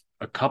Contreras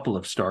a couple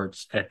of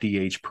starts at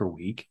DH per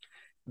week.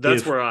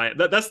 That's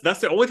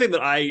the only thing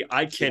that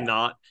I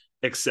cannot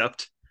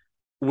accept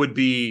would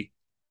be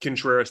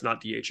Contreras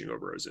not DHing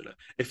over Ozuna.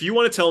 If you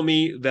want to tell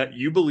me that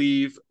you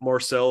believe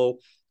Marcell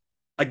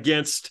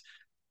against,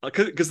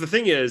 because the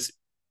thing is,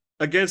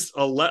 against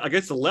a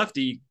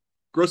lefty,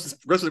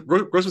 Grossman's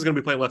going to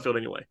be playing left field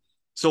anyway.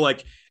 So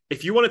like,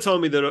 if you want to tell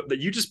me that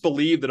you just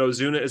believe that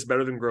Ozuna is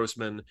better than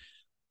Grossman,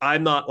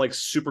 I'm not like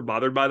super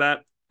bothered by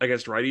that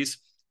against righties.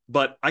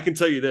 But I can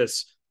tell you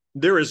this: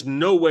 there is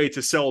no way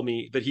to sell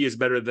me that he is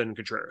better than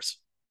Contreras.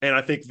 And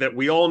I think that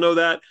we all know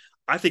that.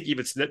 I think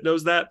even Snit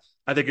knows that.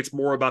 I think it's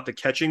more about the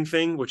catching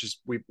thing, which is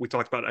we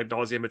talked about ad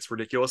nauseum. It's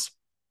ridiculous.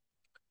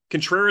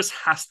 Contreras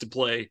has to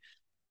play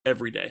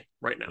every day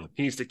right now.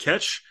 He needs to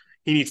catch.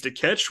 He needs to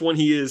catch when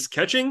he is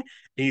catching.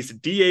 He needs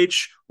to DH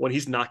when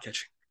he's not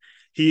catching.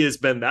 He has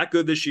been that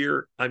good this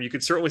year. You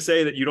could certainly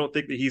say that you don't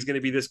think that he's going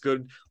to be this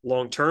good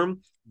long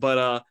term,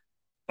 but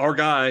our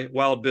guy,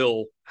 Wild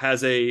Bill,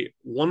 has a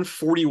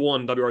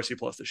 141 WRC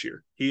plus this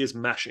year. He is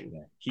mashing.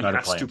 Yeah, he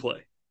has to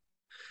play.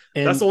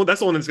 And that's the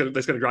one that's going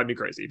to drive me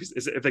crazy.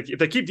 If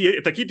they keep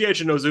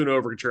DHing Ozuna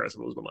over Contreras,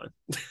 I'm going to lose my mind.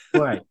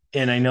 Right.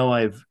 And I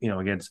know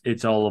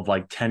it's all of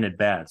like 10 at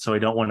bats, so I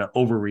don't want to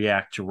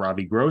overreact to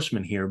Robbie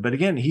Grossman here. But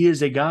again, he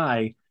is a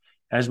guy,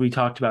 as we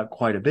talked about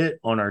quite a bit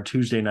on our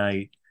Tuesday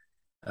night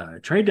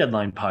trade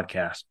deadline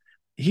podcast.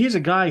 He is a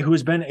guy who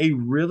has been a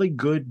really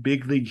good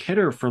big league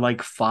hitter for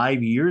like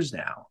 5 years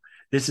now.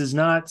 This is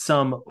not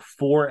some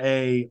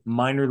 4A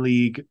minor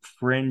league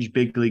fringe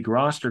big league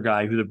roster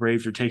guy who the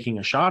Braves are taking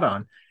a shot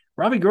on.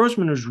 Robbie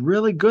Grossman was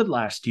really good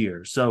last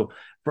year. So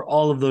for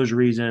all of those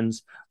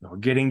reasons, we're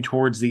getting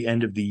towards the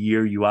end of the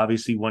year. You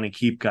obviously want to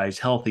keep guys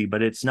healthy,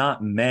 but it's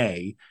not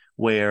May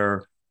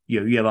where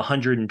you have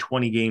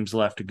 120 games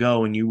left to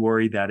go and you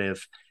worry that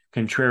if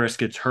Contreras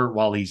gets hurt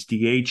while he's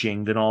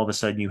DHing, then all of a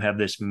sudden you have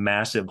this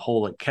massive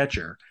hole at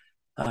catcher.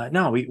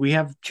 No, we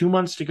have 2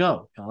 months to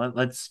go.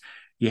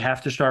 You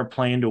have to start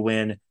playing to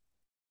win.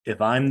 If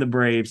I'm the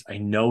Braves, I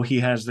know he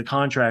has the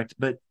contract,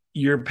 but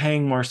you're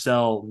paying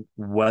Marcell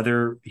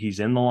whether he's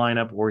in the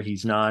lineup or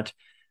he's not.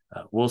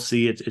 We'll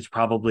see. It's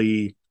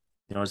probably,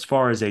 as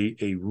far as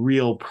a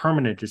real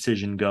permanent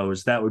decision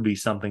goes, that would be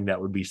something that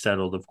would be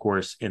settled, of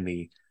course, in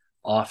the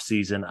off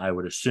season, I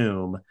would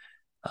assume.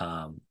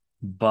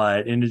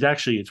 But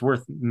it's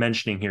worth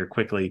mentioning here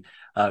quickly.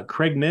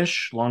 Craig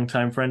Mish,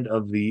 longtime friend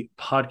of the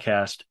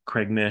podcast,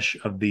 Craig Mish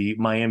of the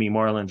Miami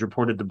Marlins,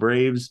 reported the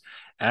Braves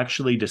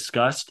actually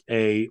discussed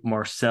a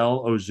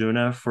Marcell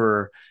Ozuna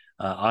for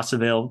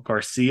Asavel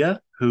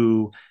Garcia,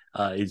 who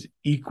is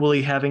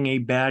equally having a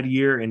bad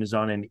year and is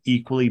on an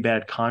equally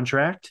bad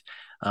contract.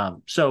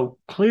 So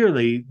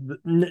clearly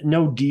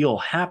no deal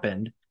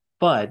happened,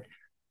 but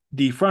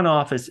the front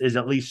office is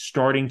at least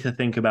starting to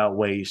think about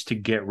ways to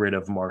get rid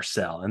of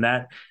Marcell. And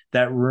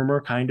that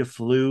rumor kind of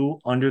flew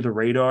under the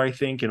radar, I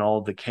think, in all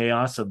of the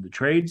chaos of the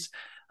trades.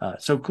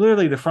 So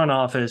clearly the front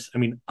office,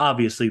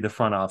 obviously the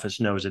front office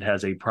knows it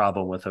has a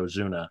problem with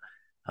Ozuna.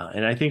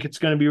 And I think it's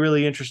going to be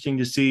really interesting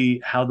to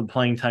see how the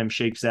playing time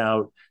shakes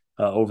out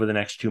over the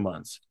next 2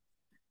 months.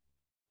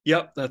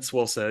 Yep, that's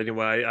well said.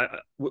 Anyway,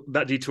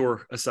 that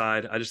detour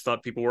aside, I just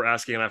thought people were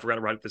asking, and I forgot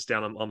to write this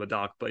down on the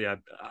doc. But yeah,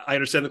 I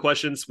understand the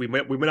questions. We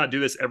may not do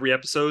this every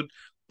episode,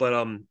 but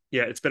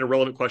it's been a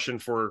relevant question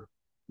for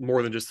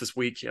more than just this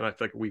week. And I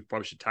think we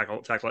probably should tackle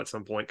it at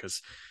some point,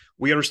 because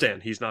we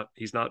understand he's not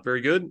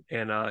very good.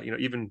 And,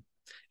 even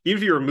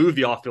if you remove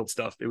the off-field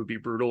stuff, it would be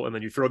brutal. And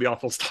then you throw the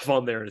off-field stuff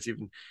on there and it's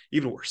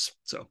even worse.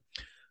 So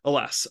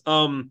alas.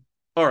 All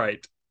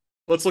right.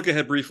 Let's look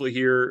ahead briefly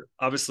here.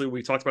 Obviously,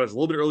 we talked about it a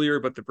little bit earlier,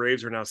 but the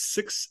Braves are now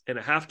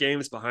 6.5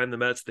 games behind the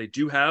Mets. They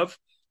do have,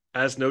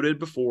 as noted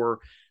before,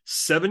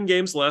 7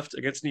 games left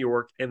against New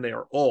York, and they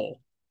are all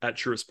at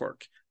Truist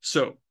Park.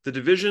 So the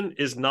division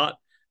is not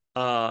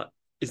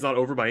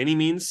over by any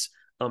means,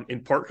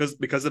 in part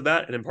because of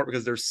that, and in part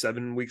because there's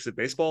 7 weeks of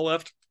baseball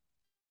left.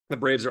 The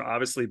Braves are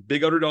obviously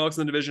big underdogs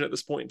in the division at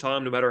this point in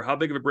time. No matter how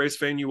big of a Braves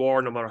fan you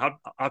are, no matter how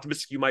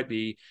optimistic you might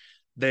be,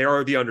 they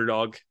are the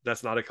underdog.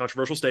 That's not a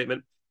controversial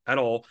statement at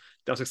all.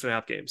 Down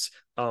 6.5 games.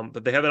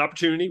 But they have that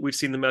opportunity. We've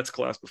seen the Mets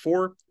collapse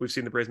before. We've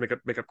seen the Braves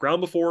make up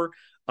ground before.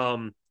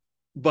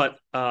 But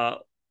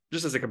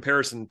just as a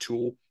comparison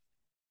tool,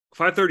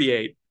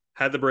 538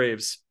 had the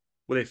Braves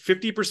with a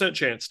 50%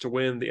 chance to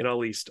win the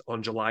NL East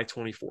on July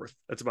 24th.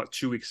 That's about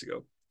 2 weeks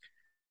ago.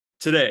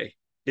 Today,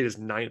 it is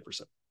 9%.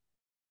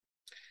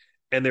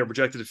 And they're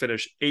projected to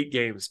finish 8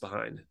 games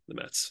behind the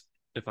Mets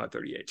at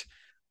 538.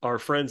 Our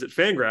friends at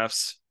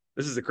Fangraphs,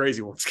 this is a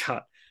crazy one,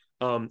 Scott.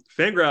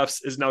 Fangraphs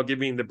is now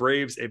giving the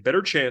Braves a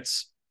better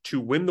chance to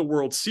win the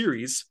World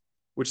Series,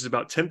 which is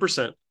about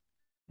 10%,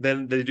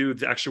 than they do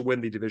to actually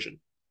win the division,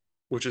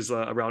 which is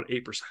around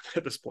 8%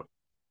 at this point.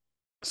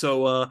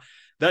 So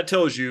that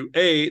tells you,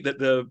 A, that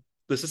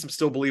the system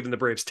still believe in the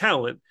Braves'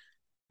 talent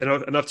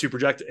enough to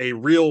project a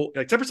real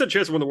 10%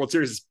 chance to win the World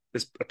Series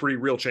is a pretty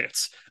real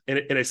chance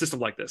in a system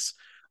like this.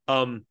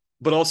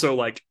 But also,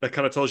 like, that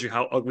kind of tells you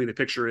how ugly the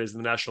picture is in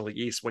the National League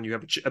East when you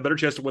have a better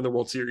chance to win the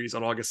World Series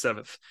on August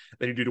 7th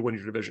than you do to win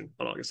your division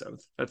on August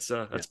 7th.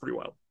 That's pretty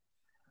wild.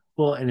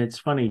 Well, and it's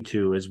funny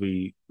too, as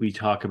we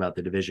talk about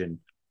the division,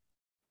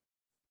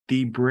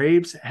 the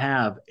Braves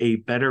have a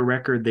better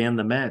record than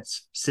the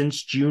Mets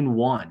since June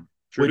 1,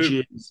 which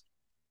is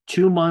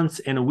 2 months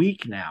and a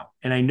week now.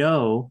 And I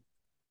know,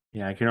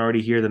 I can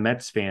already hear the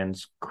Mets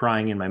fans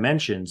crying in my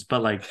mentions,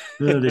 but like,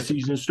 the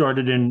season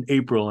started in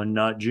April and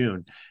not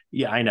June.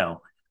 Yeah, I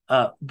know.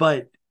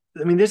 But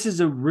I mean, this is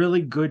a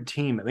really good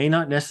team. It may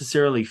not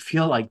necessarily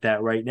feel like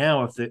that right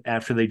now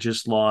after they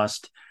just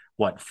lost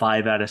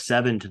 5 out of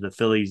 7 to the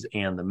Phillies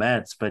and the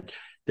Mets, but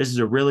this is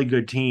a really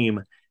good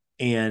team.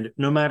 And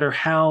no matter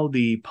how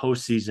the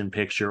postseason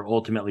picture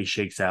ultimately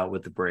shakes out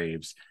with the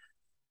Braves,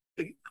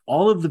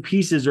 all of the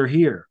pieces are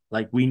here.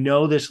 Like, we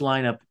know this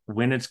lineup,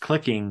 when it's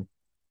clicking,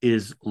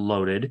 is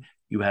loaded.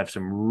 You have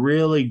some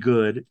really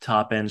good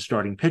top end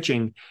starting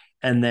pitching.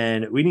 And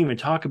then we didn't even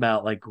talk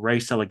about like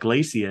Raisel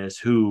Iglesias,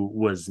 who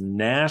was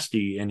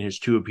nasty in his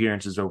 2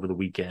 appearances over the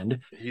weekend.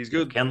 He's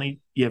good.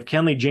 You have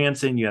Kenley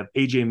Jansen. You have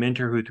AJ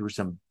Minter, who threw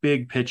some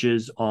big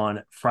pitches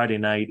on Friday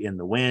night in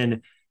the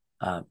win.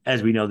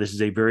 As we know, this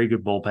is a very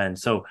good bullpen.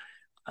 So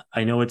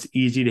I know it's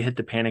easy to hit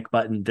the panic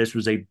button. This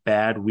was a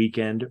bad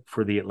weekend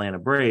for the Atlanta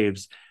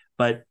Braves,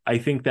 but I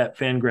think that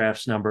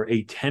Fangraphs number,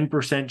 a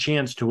 10%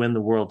 chance to win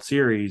the World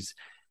Series,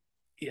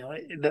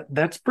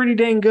 that's pretty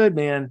dang good,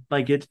 man.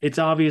 Like, it's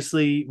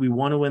obviously, we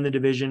want to win the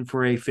division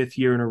for a 5th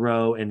year in a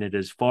row, and it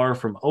is far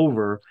from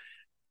over.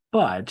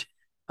 But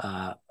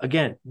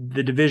again,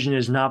 the division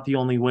is not the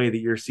only way that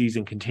your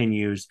season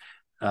continues.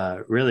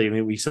 Really, I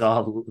mean, we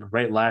saw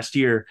right last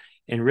year,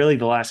 and really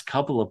the last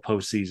couple of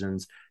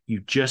postseasons, you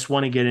just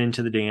want to get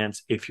into the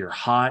dance. If you're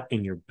hot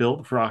and you're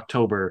built for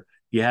October,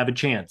 you have a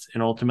chance.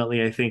 And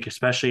ultimately, I think,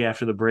 especially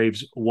after the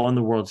Braves won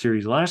the World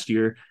Series last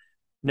year,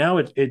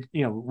 now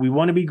we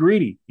want to be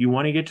greedy. You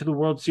want to get to the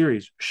World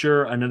Series.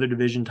 Sure, another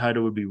division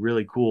title would be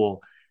really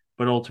cool,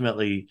 but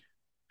ultimately,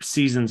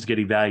 seasons get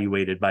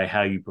evaluated by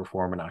how you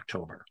perform in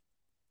October.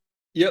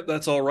 Yep,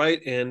 that's all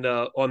right. And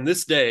on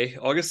this day,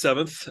 August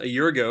 7th, a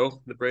year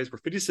ago, the Braves were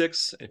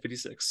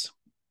 56-56.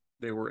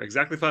 They were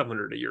exactly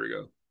 500 a year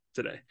ago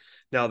today.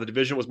 Now, the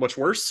division was much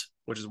worse,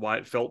 which is why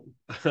it felt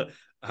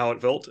how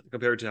it felt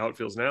compared to how it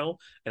feels now.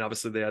 And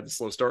obviously, they had the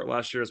slow start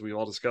last year, as we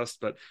all discussed.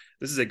 But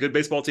this is a good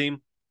baseball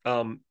team.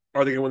 Are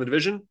they going to win the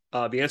division?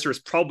 The answer is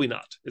probably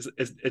not.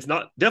 It's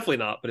not, definitely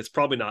not, but it's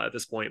probably not at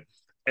this point.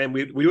 And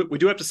we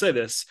do have to say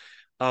this.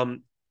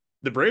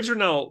 The Braves are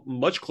now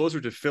much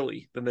closer to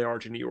Philly than they are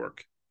to New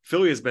York.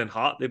 Philly has been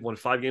hot. They've won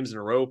 5 games in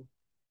a row.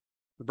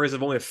 The Braves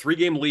have only a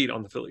 3-game lead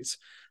on the Phillies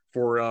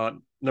for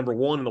number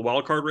 1 in the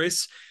wild card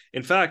race.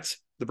 In fact,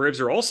 the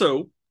Braves are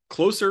also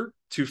closer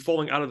to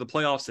falling out of the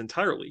playoffs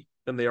entirely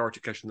than they are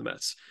to catching the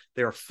Mets.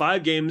 They are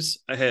 5 games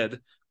ahead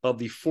of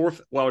the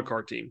 4th wild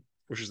card team,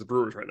 which is the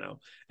Brewers right now,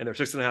 and they're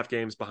 6.5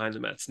 games behind the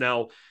Mets.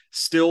 Now,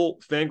 still,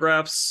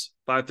 Fangraphs,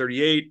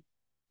 538,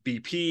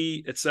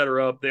 BP,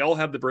 etc., they all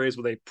have the Braves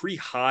with a pretty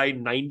high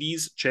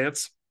 90s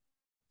chance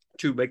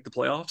to make the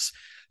playoffs.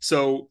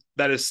 So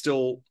that is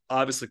still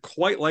obviously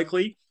quite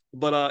likely,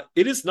 but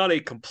it is not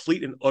a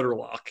complete and utter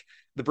lock.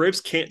 The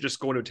Braves can't just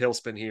go into a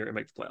tailspin here and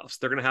make the playoffs.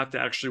 They're going to have to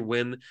actually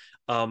win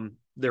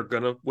they're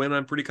going to win.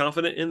 I'm pretty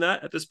confident in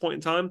that at this point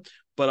in time.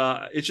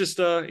 But it's just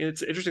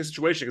it's an interesting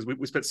situation because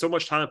we spent so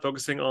much time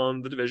focusing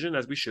on the division,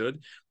 as we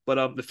should.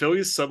 But the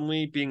Phillies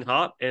suddenly being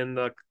hot and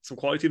some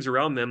quality teams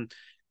around them,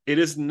 it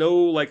is no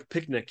like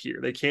picnic here.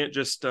 They can't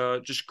just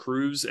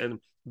cruise, and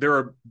there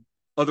are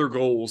other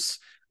goals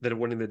than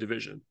winning the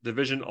division.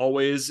 Division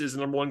always is the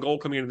number one goal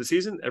coming into the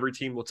season. Every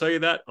team will tell you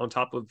that, on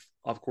top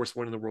of course,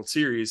 winning the World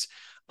Series.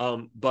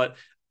 But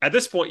at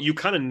this point, you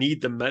kind of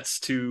need the Mets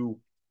to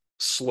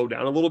slow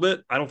down a little bit.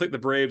 I don't think the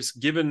Braves,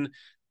 given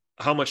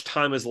how much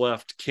time is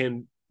left,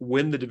 can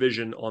win the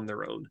division on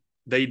their own.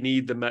 They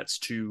need the Mets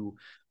to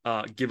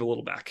give a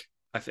little back,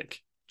 I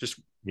think.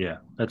 Yeah,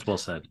 that's well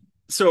said.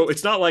 So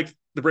it's not like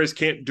the Braves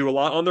can't do a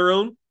lot on their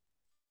own,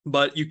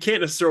 but you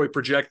can't necessarily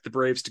project the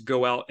Braves to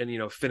go out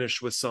and,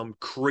 finish with some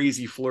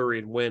crazy flurry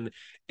and win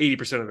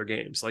 80% of their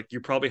games. Like,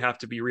 you probably have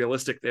to be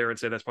realistic there and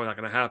say that's probably not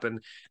going to happen.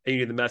 And you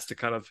need the Mets to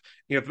kind of,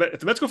 if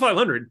the Mets go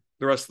 500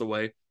 the rest of the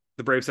way,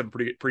 the Braves have a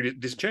pretty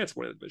decent chance of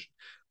winning the division.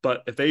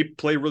 But if they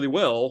play really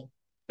well,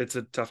 it's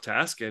a tough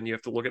task, and you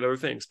have to look at other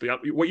things. But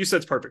what you said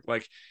is perfect.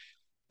 Like,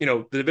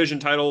 the division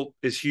title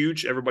is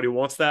huge. Everybody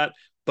wants that.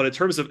 But in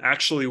terms of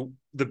actually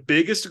the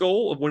biggest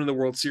goal of winning the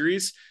World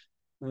Series,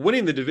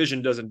 winning the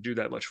division doesn't do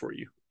that much for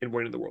you in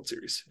winning the World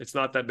Series. It's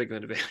not that big of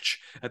an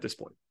advantage at this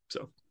point.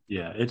 So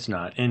yeah, it's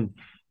not. And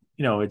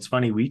it's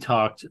funny. We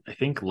talked, I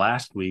think,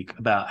 last week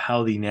about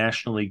how the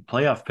National League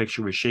playoff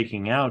picture was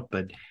shaking out,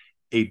 but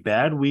a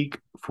bad week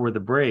for the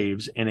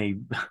Braves and a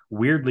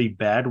weirdly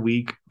bad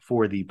week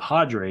for the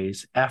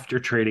Padres after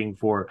trading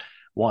for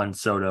Juan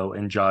Soto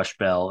and Josh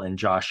Bell and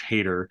Josh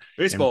Hader.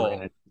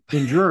 Baseball. And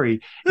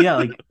Drury.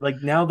 Yeah,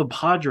 like now the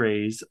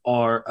Padres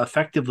are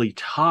effectively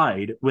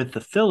tied with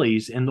the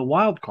Phillies in the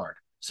wild card.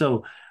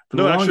 So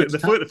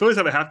the Phillies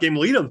have a half game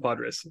lead on the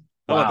Padres.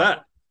 How about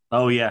that?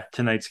 Oh yeah,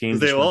 tonight's game.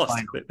 They lost.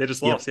 They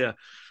just lost. Yeah.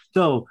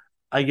 So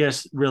I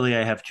guess really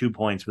I have 2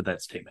 points with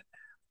that statement.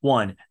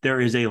 One, there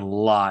is a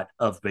lot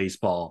of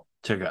baseball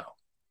to go,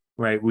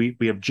 right? We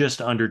have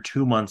just under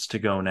 2 months to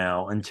go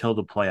now until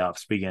the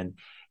playoffs begin.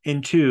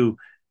 And two,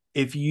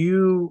 if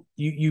you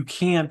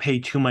can't pay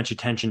too much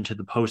attention to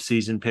the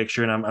postseason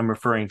picture, and I'm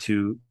referring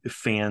to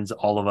fans,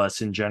 all of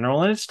us in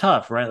general, and it's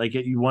tough, right? Like,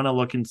 you want to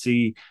look and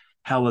see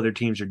how other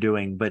teams are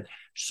doing, but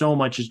so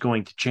much is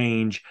going to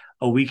change.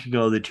 A week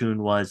ago, the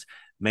tune was,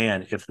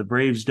 man, if the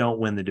Braves don't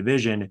win the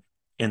division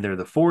and they're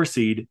the 4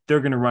 seed, they're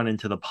going to run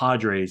into the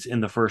Padres in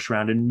the first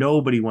round, and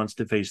nobody wants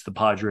to face the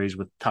Padres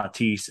with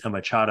Tatis and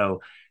Machado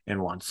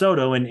and Juan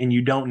Soto, and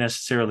you don't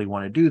necessarily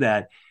want to do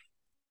that.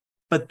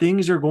 But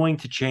things are going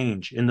to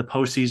change in the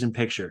postseason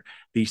picture.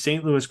 The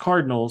St. Louis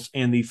Cardinals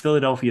and the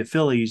Philadelphia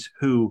Phillies,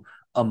 who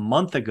a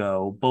month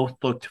ago both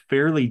looked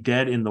fairly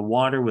dead in the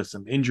water with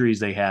some injuries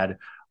they had,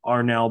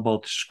 are now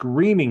both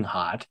screaming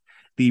hot.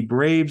 The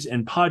Braves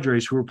and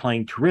Padres, who were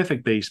playing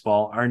terrific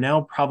baseball, are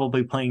now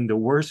probably playing the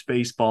worst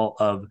baseball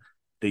of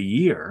the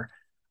year.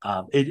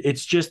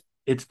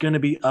 It's going to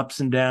be ups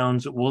and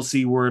downs. We'll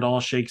see where it all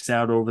shakes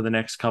out over the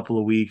next couple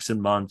of weeks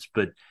and months.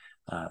 But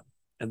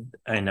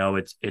I know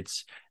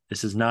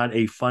this is not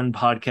a fun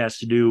podcast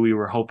to do. We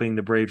were hoping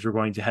the Braves were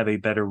going to have a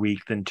better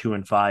week than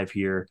 2-5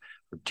 here,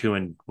 or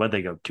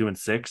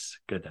 2-6.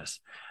 Goodness.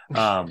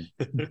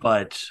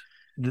 But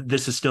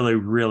this is still a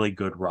really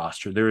good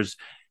roster. There's,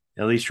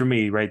 at least for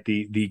me, right,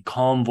 the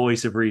calm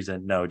voice of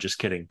reason. No, just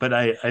kidding. But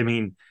I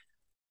mean,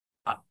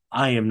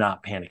 I am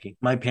not panicking.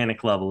 My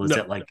panic level is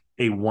at like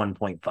a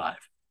 1.5.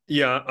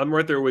 Yeah, I'm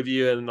right there with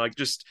you. And like,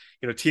 just,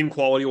 team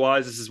quality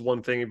wise, this is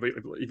one thing. But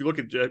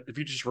if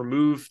you just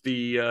remove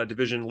the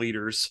division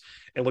leaders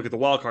and look at the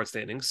wild card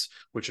standings,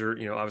 which are,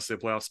 obviously a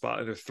playoff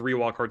spot, there are 3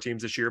 wild card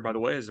teams this year, by the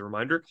way, as a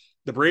reminder.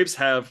 The Braves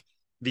have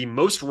the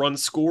most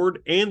runs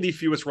scored and the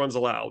fewest runs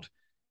allowed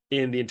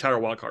in the entire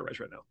wild card race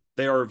right now.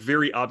 They are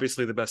very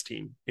obviously the best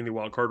team in the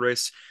wild card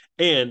race,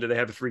 and they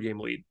have a 3-game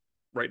lead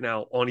right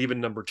now on even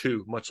number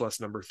 2, much less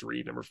number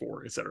 3, number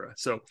 4, etc.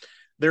 So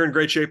they're in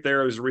great shape there.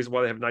 There's a reason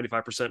why they have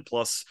 95%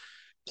 plus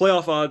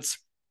playoff odds.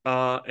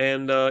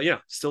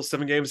 Still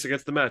 7 games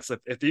against the Mets.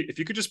 If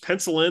you could just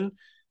pencil in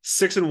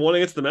 6-1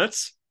 against the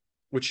Mets,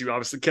 which you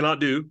obviously cannot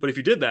do, but if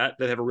you did that,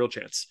 they'd have a real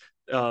chance.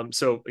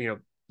 The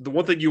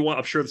one thing you want,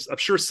 I'm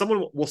sure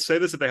someone will say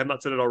this if they have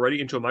not said it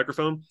already into a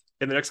microphone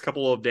in the next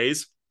couple of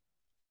days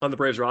on the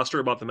Braves roster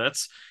about the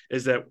Mets,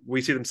 is that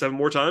we see them 7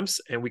 more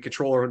times and we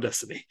control our own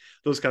destiny.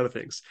 Those kind of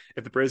things.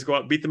 If the Braves go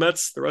out and beat the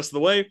Mets the rest of the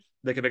way,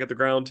 they can make up the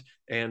ground,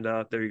 and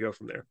there you go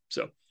from there.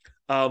 So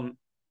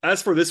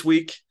as for this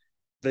week,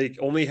 they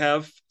only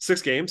have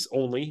 6 games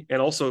only,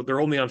 and also they're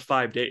only on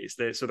 5 days.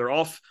 So they're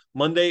off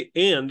Monday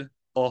and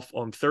off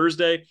on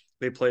Thursday.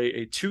 They play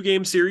a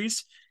 2-game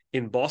series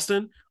in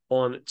Boston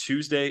on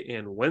Tuesday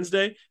and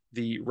Wednesday.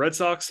 The Red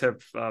Sox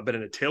have been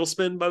in a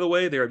tailspin, by the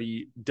way. They are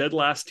the dead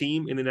last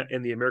team in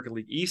the American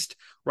League East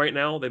right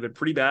now. They've been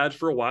pretty bad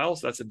for a while,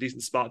 so that's a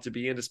decent spot to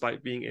be in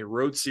despite being a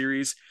road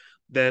series.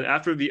 Then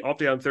after the off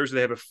day on Thursday,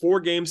 they have a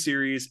 4-game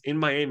series in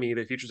Miami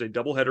that features a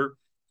doubleheader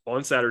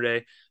on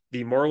Saturday.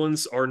 The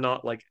Marlins are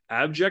not like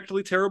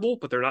abjectly terrible,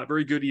 but they're not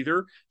very good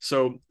either.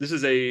 So this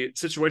is a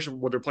situation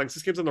where they're playing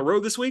 6 games on the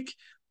road this week,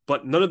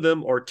 but none of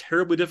them are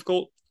terribly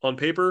difficult on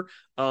paper.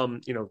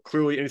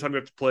 Clearly anytime you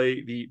have to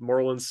play the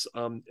Marlins,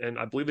 and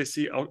I believe they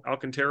see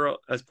Alcantara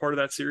as part of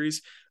that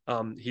series,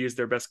 he is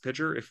their best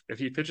pitcher. If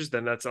he pitches,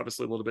 then that's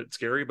obviously a little bit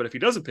scary, but if he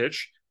doesn't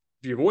pitch,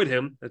 if you avoid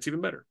him, that's even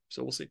better.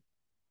 So we'll see.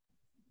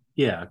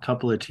 Yeah, a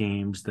couple of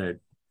teams that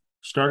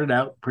started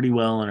out pretty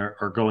well and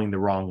are going the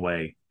wrong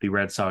way. The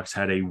Red Sox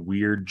had a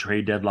weird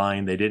trade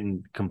deadline. They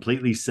didn't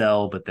completely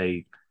sell, but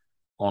they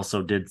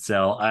also did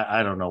sell.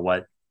 I don't know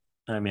what.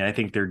 I mean, I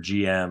think their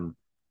GM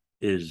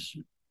is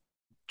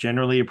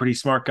generally a pretty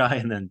smart guy,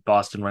 and then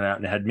Boston went out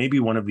and had maybe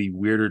one of the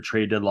weirder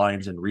trade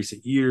deadlines in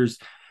recent years,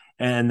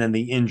 and then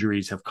the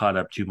injuries have caught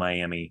up to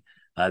Miami.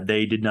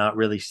 They did not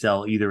really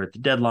sell either at the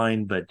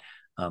deadline, but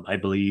I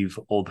believe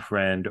old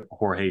friend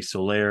Jorge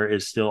Soler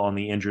is still on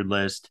the injured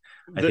list.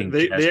 I think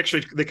they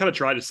kind of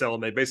tried to sell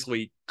him. They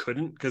basically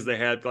couldn't because they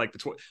had like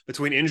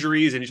between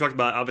injuries, and you talked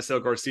about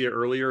Avisail Garcia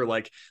earlier.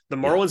 Like the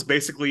Marlins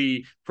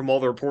basically, from all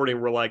the reporting,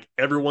 were like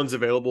everyone's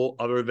available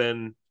other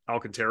than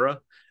Alcantara,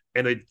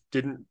 and they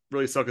didn't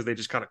really sell because they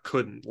just kind of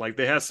couldn't. Like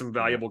they had some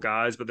valuable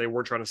guys, but they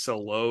weren't trying to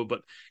sell low.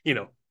 But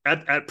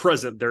at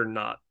present, they're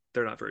not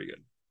very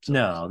good. So.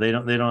 No, they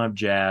don't have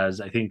Jazz.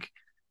 I think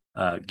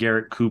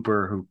Garrett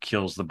Cooper, who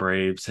kills the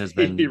Braves, has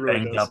been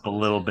really banged up a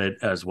little bit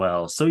as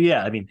well. So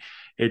yeah, I mean,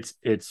 it's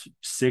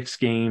 6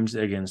 games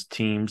against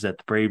teams that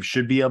the Braves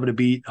should be able to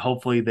beat.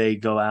 Hopefully they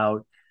go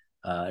out.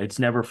 It's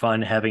never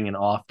fun having an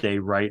off day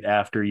right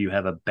after you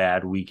have a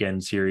bad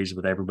weekend series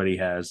with everybody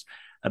has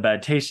a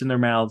bad taste in their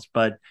mouths.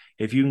 But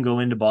if you can go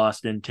into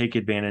Boston, take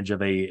advantage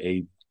of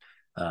a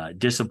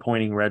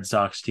disappointing Red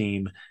Sox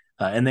team,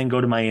 and then go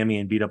to Miami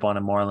and beat up on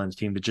a Marlins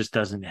team that just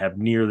doesn't have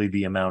nearly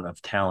the amount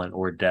of talent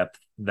or depth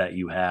that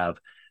you have.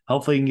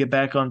 Hopefully you can get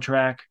back on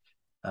track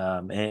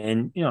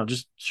and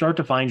just start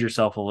to find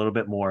yourself a little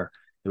bit more.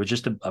 It was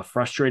just a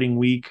frustrating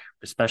week,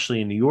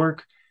 especially in New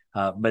York.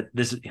 But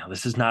this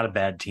is not a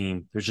bad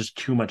team. There's just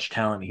too much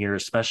talent here,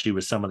 especially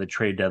with some of the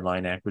trade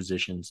deadline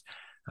acquisitions.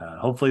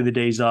 Hopefully the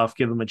days off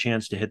give them a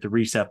chance to hit the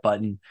reset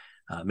button.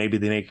 Maybe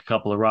they make a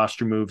couple of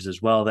roster moves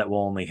as well. That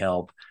will only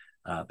help.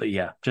 But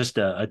yeah, just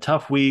a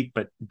tough week,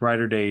 but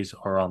brighter days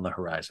are on the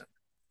horizon.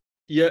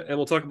 Yeah, and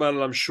we'll talk about it,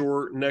 I'm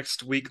sure,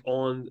 next week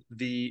on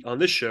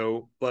this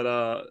show.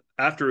 But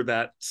after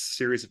that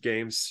series of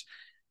games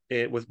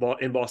in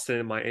Boston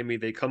and Miami,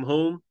 they come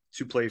home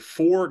to play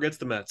 4 against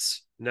the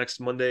Mets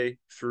next Monday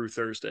through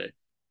Thursday.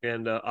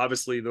 And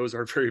obviously, those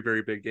are very,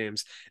 very big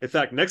games. In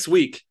fact, next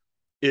week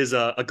is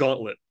a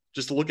gauntlet.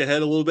 Just to look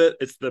ahead a little bit,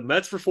 it's the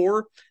Mets for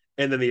 4,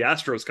 and then the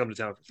Astros come to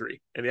town for 3.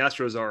 And the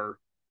Astros are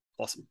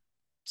awesome.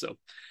 So,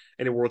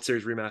 any World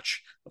Series rematch,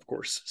 of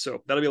course.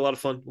 So that'll be a lot of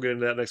fun. We'll get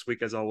into that next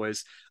week, as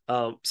always.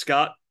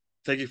 Scott,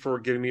 thank you for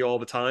giving me all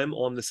the time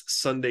on this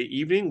Sunday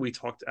evening. We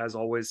talked, as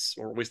always,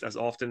 or at least as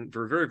often,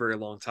 for a very, very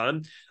long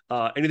time.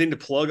 Anything to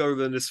plug other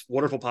than this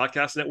wonderful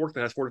podcast network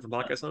that has 4 different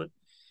podcasts on it?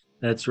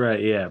 That's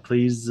right. Yeah.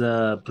 Please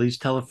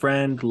tell a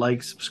friend,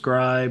 like,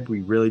 subscribe.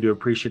 We really do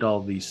appreciate all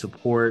the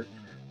support.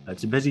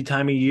 It's a busy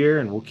time of year,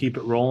 and we'll keep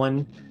it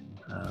rolling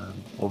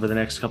over the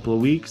next couple of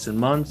weeks and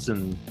months,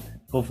 and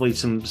hopefully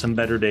some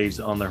better days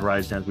on the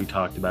horizon as we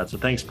talked about. So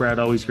thanks, Brad.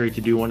 Always great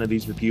to do one of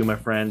these with you, my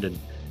friend, and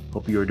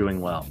hope you are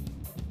doing well.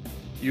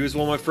 You as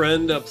well, my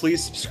friend.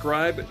 Please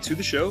subscribe to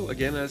the show.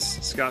 Again, as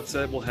Scott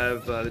said, we'll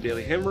have the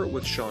Daily Hammer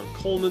with Sean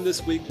Coleman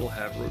this week. We'll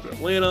have Road to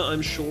Atlanta,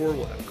 I'm sure.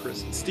 We'll have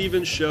Chris and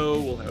Steven's show.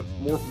 We'll have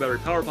more from Battery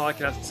Power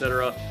Podcast,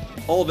 etc.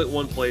 All of it in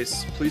one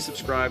place. Please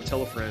subscribe,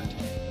 tell a friend.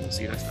 We'll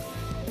see you next time.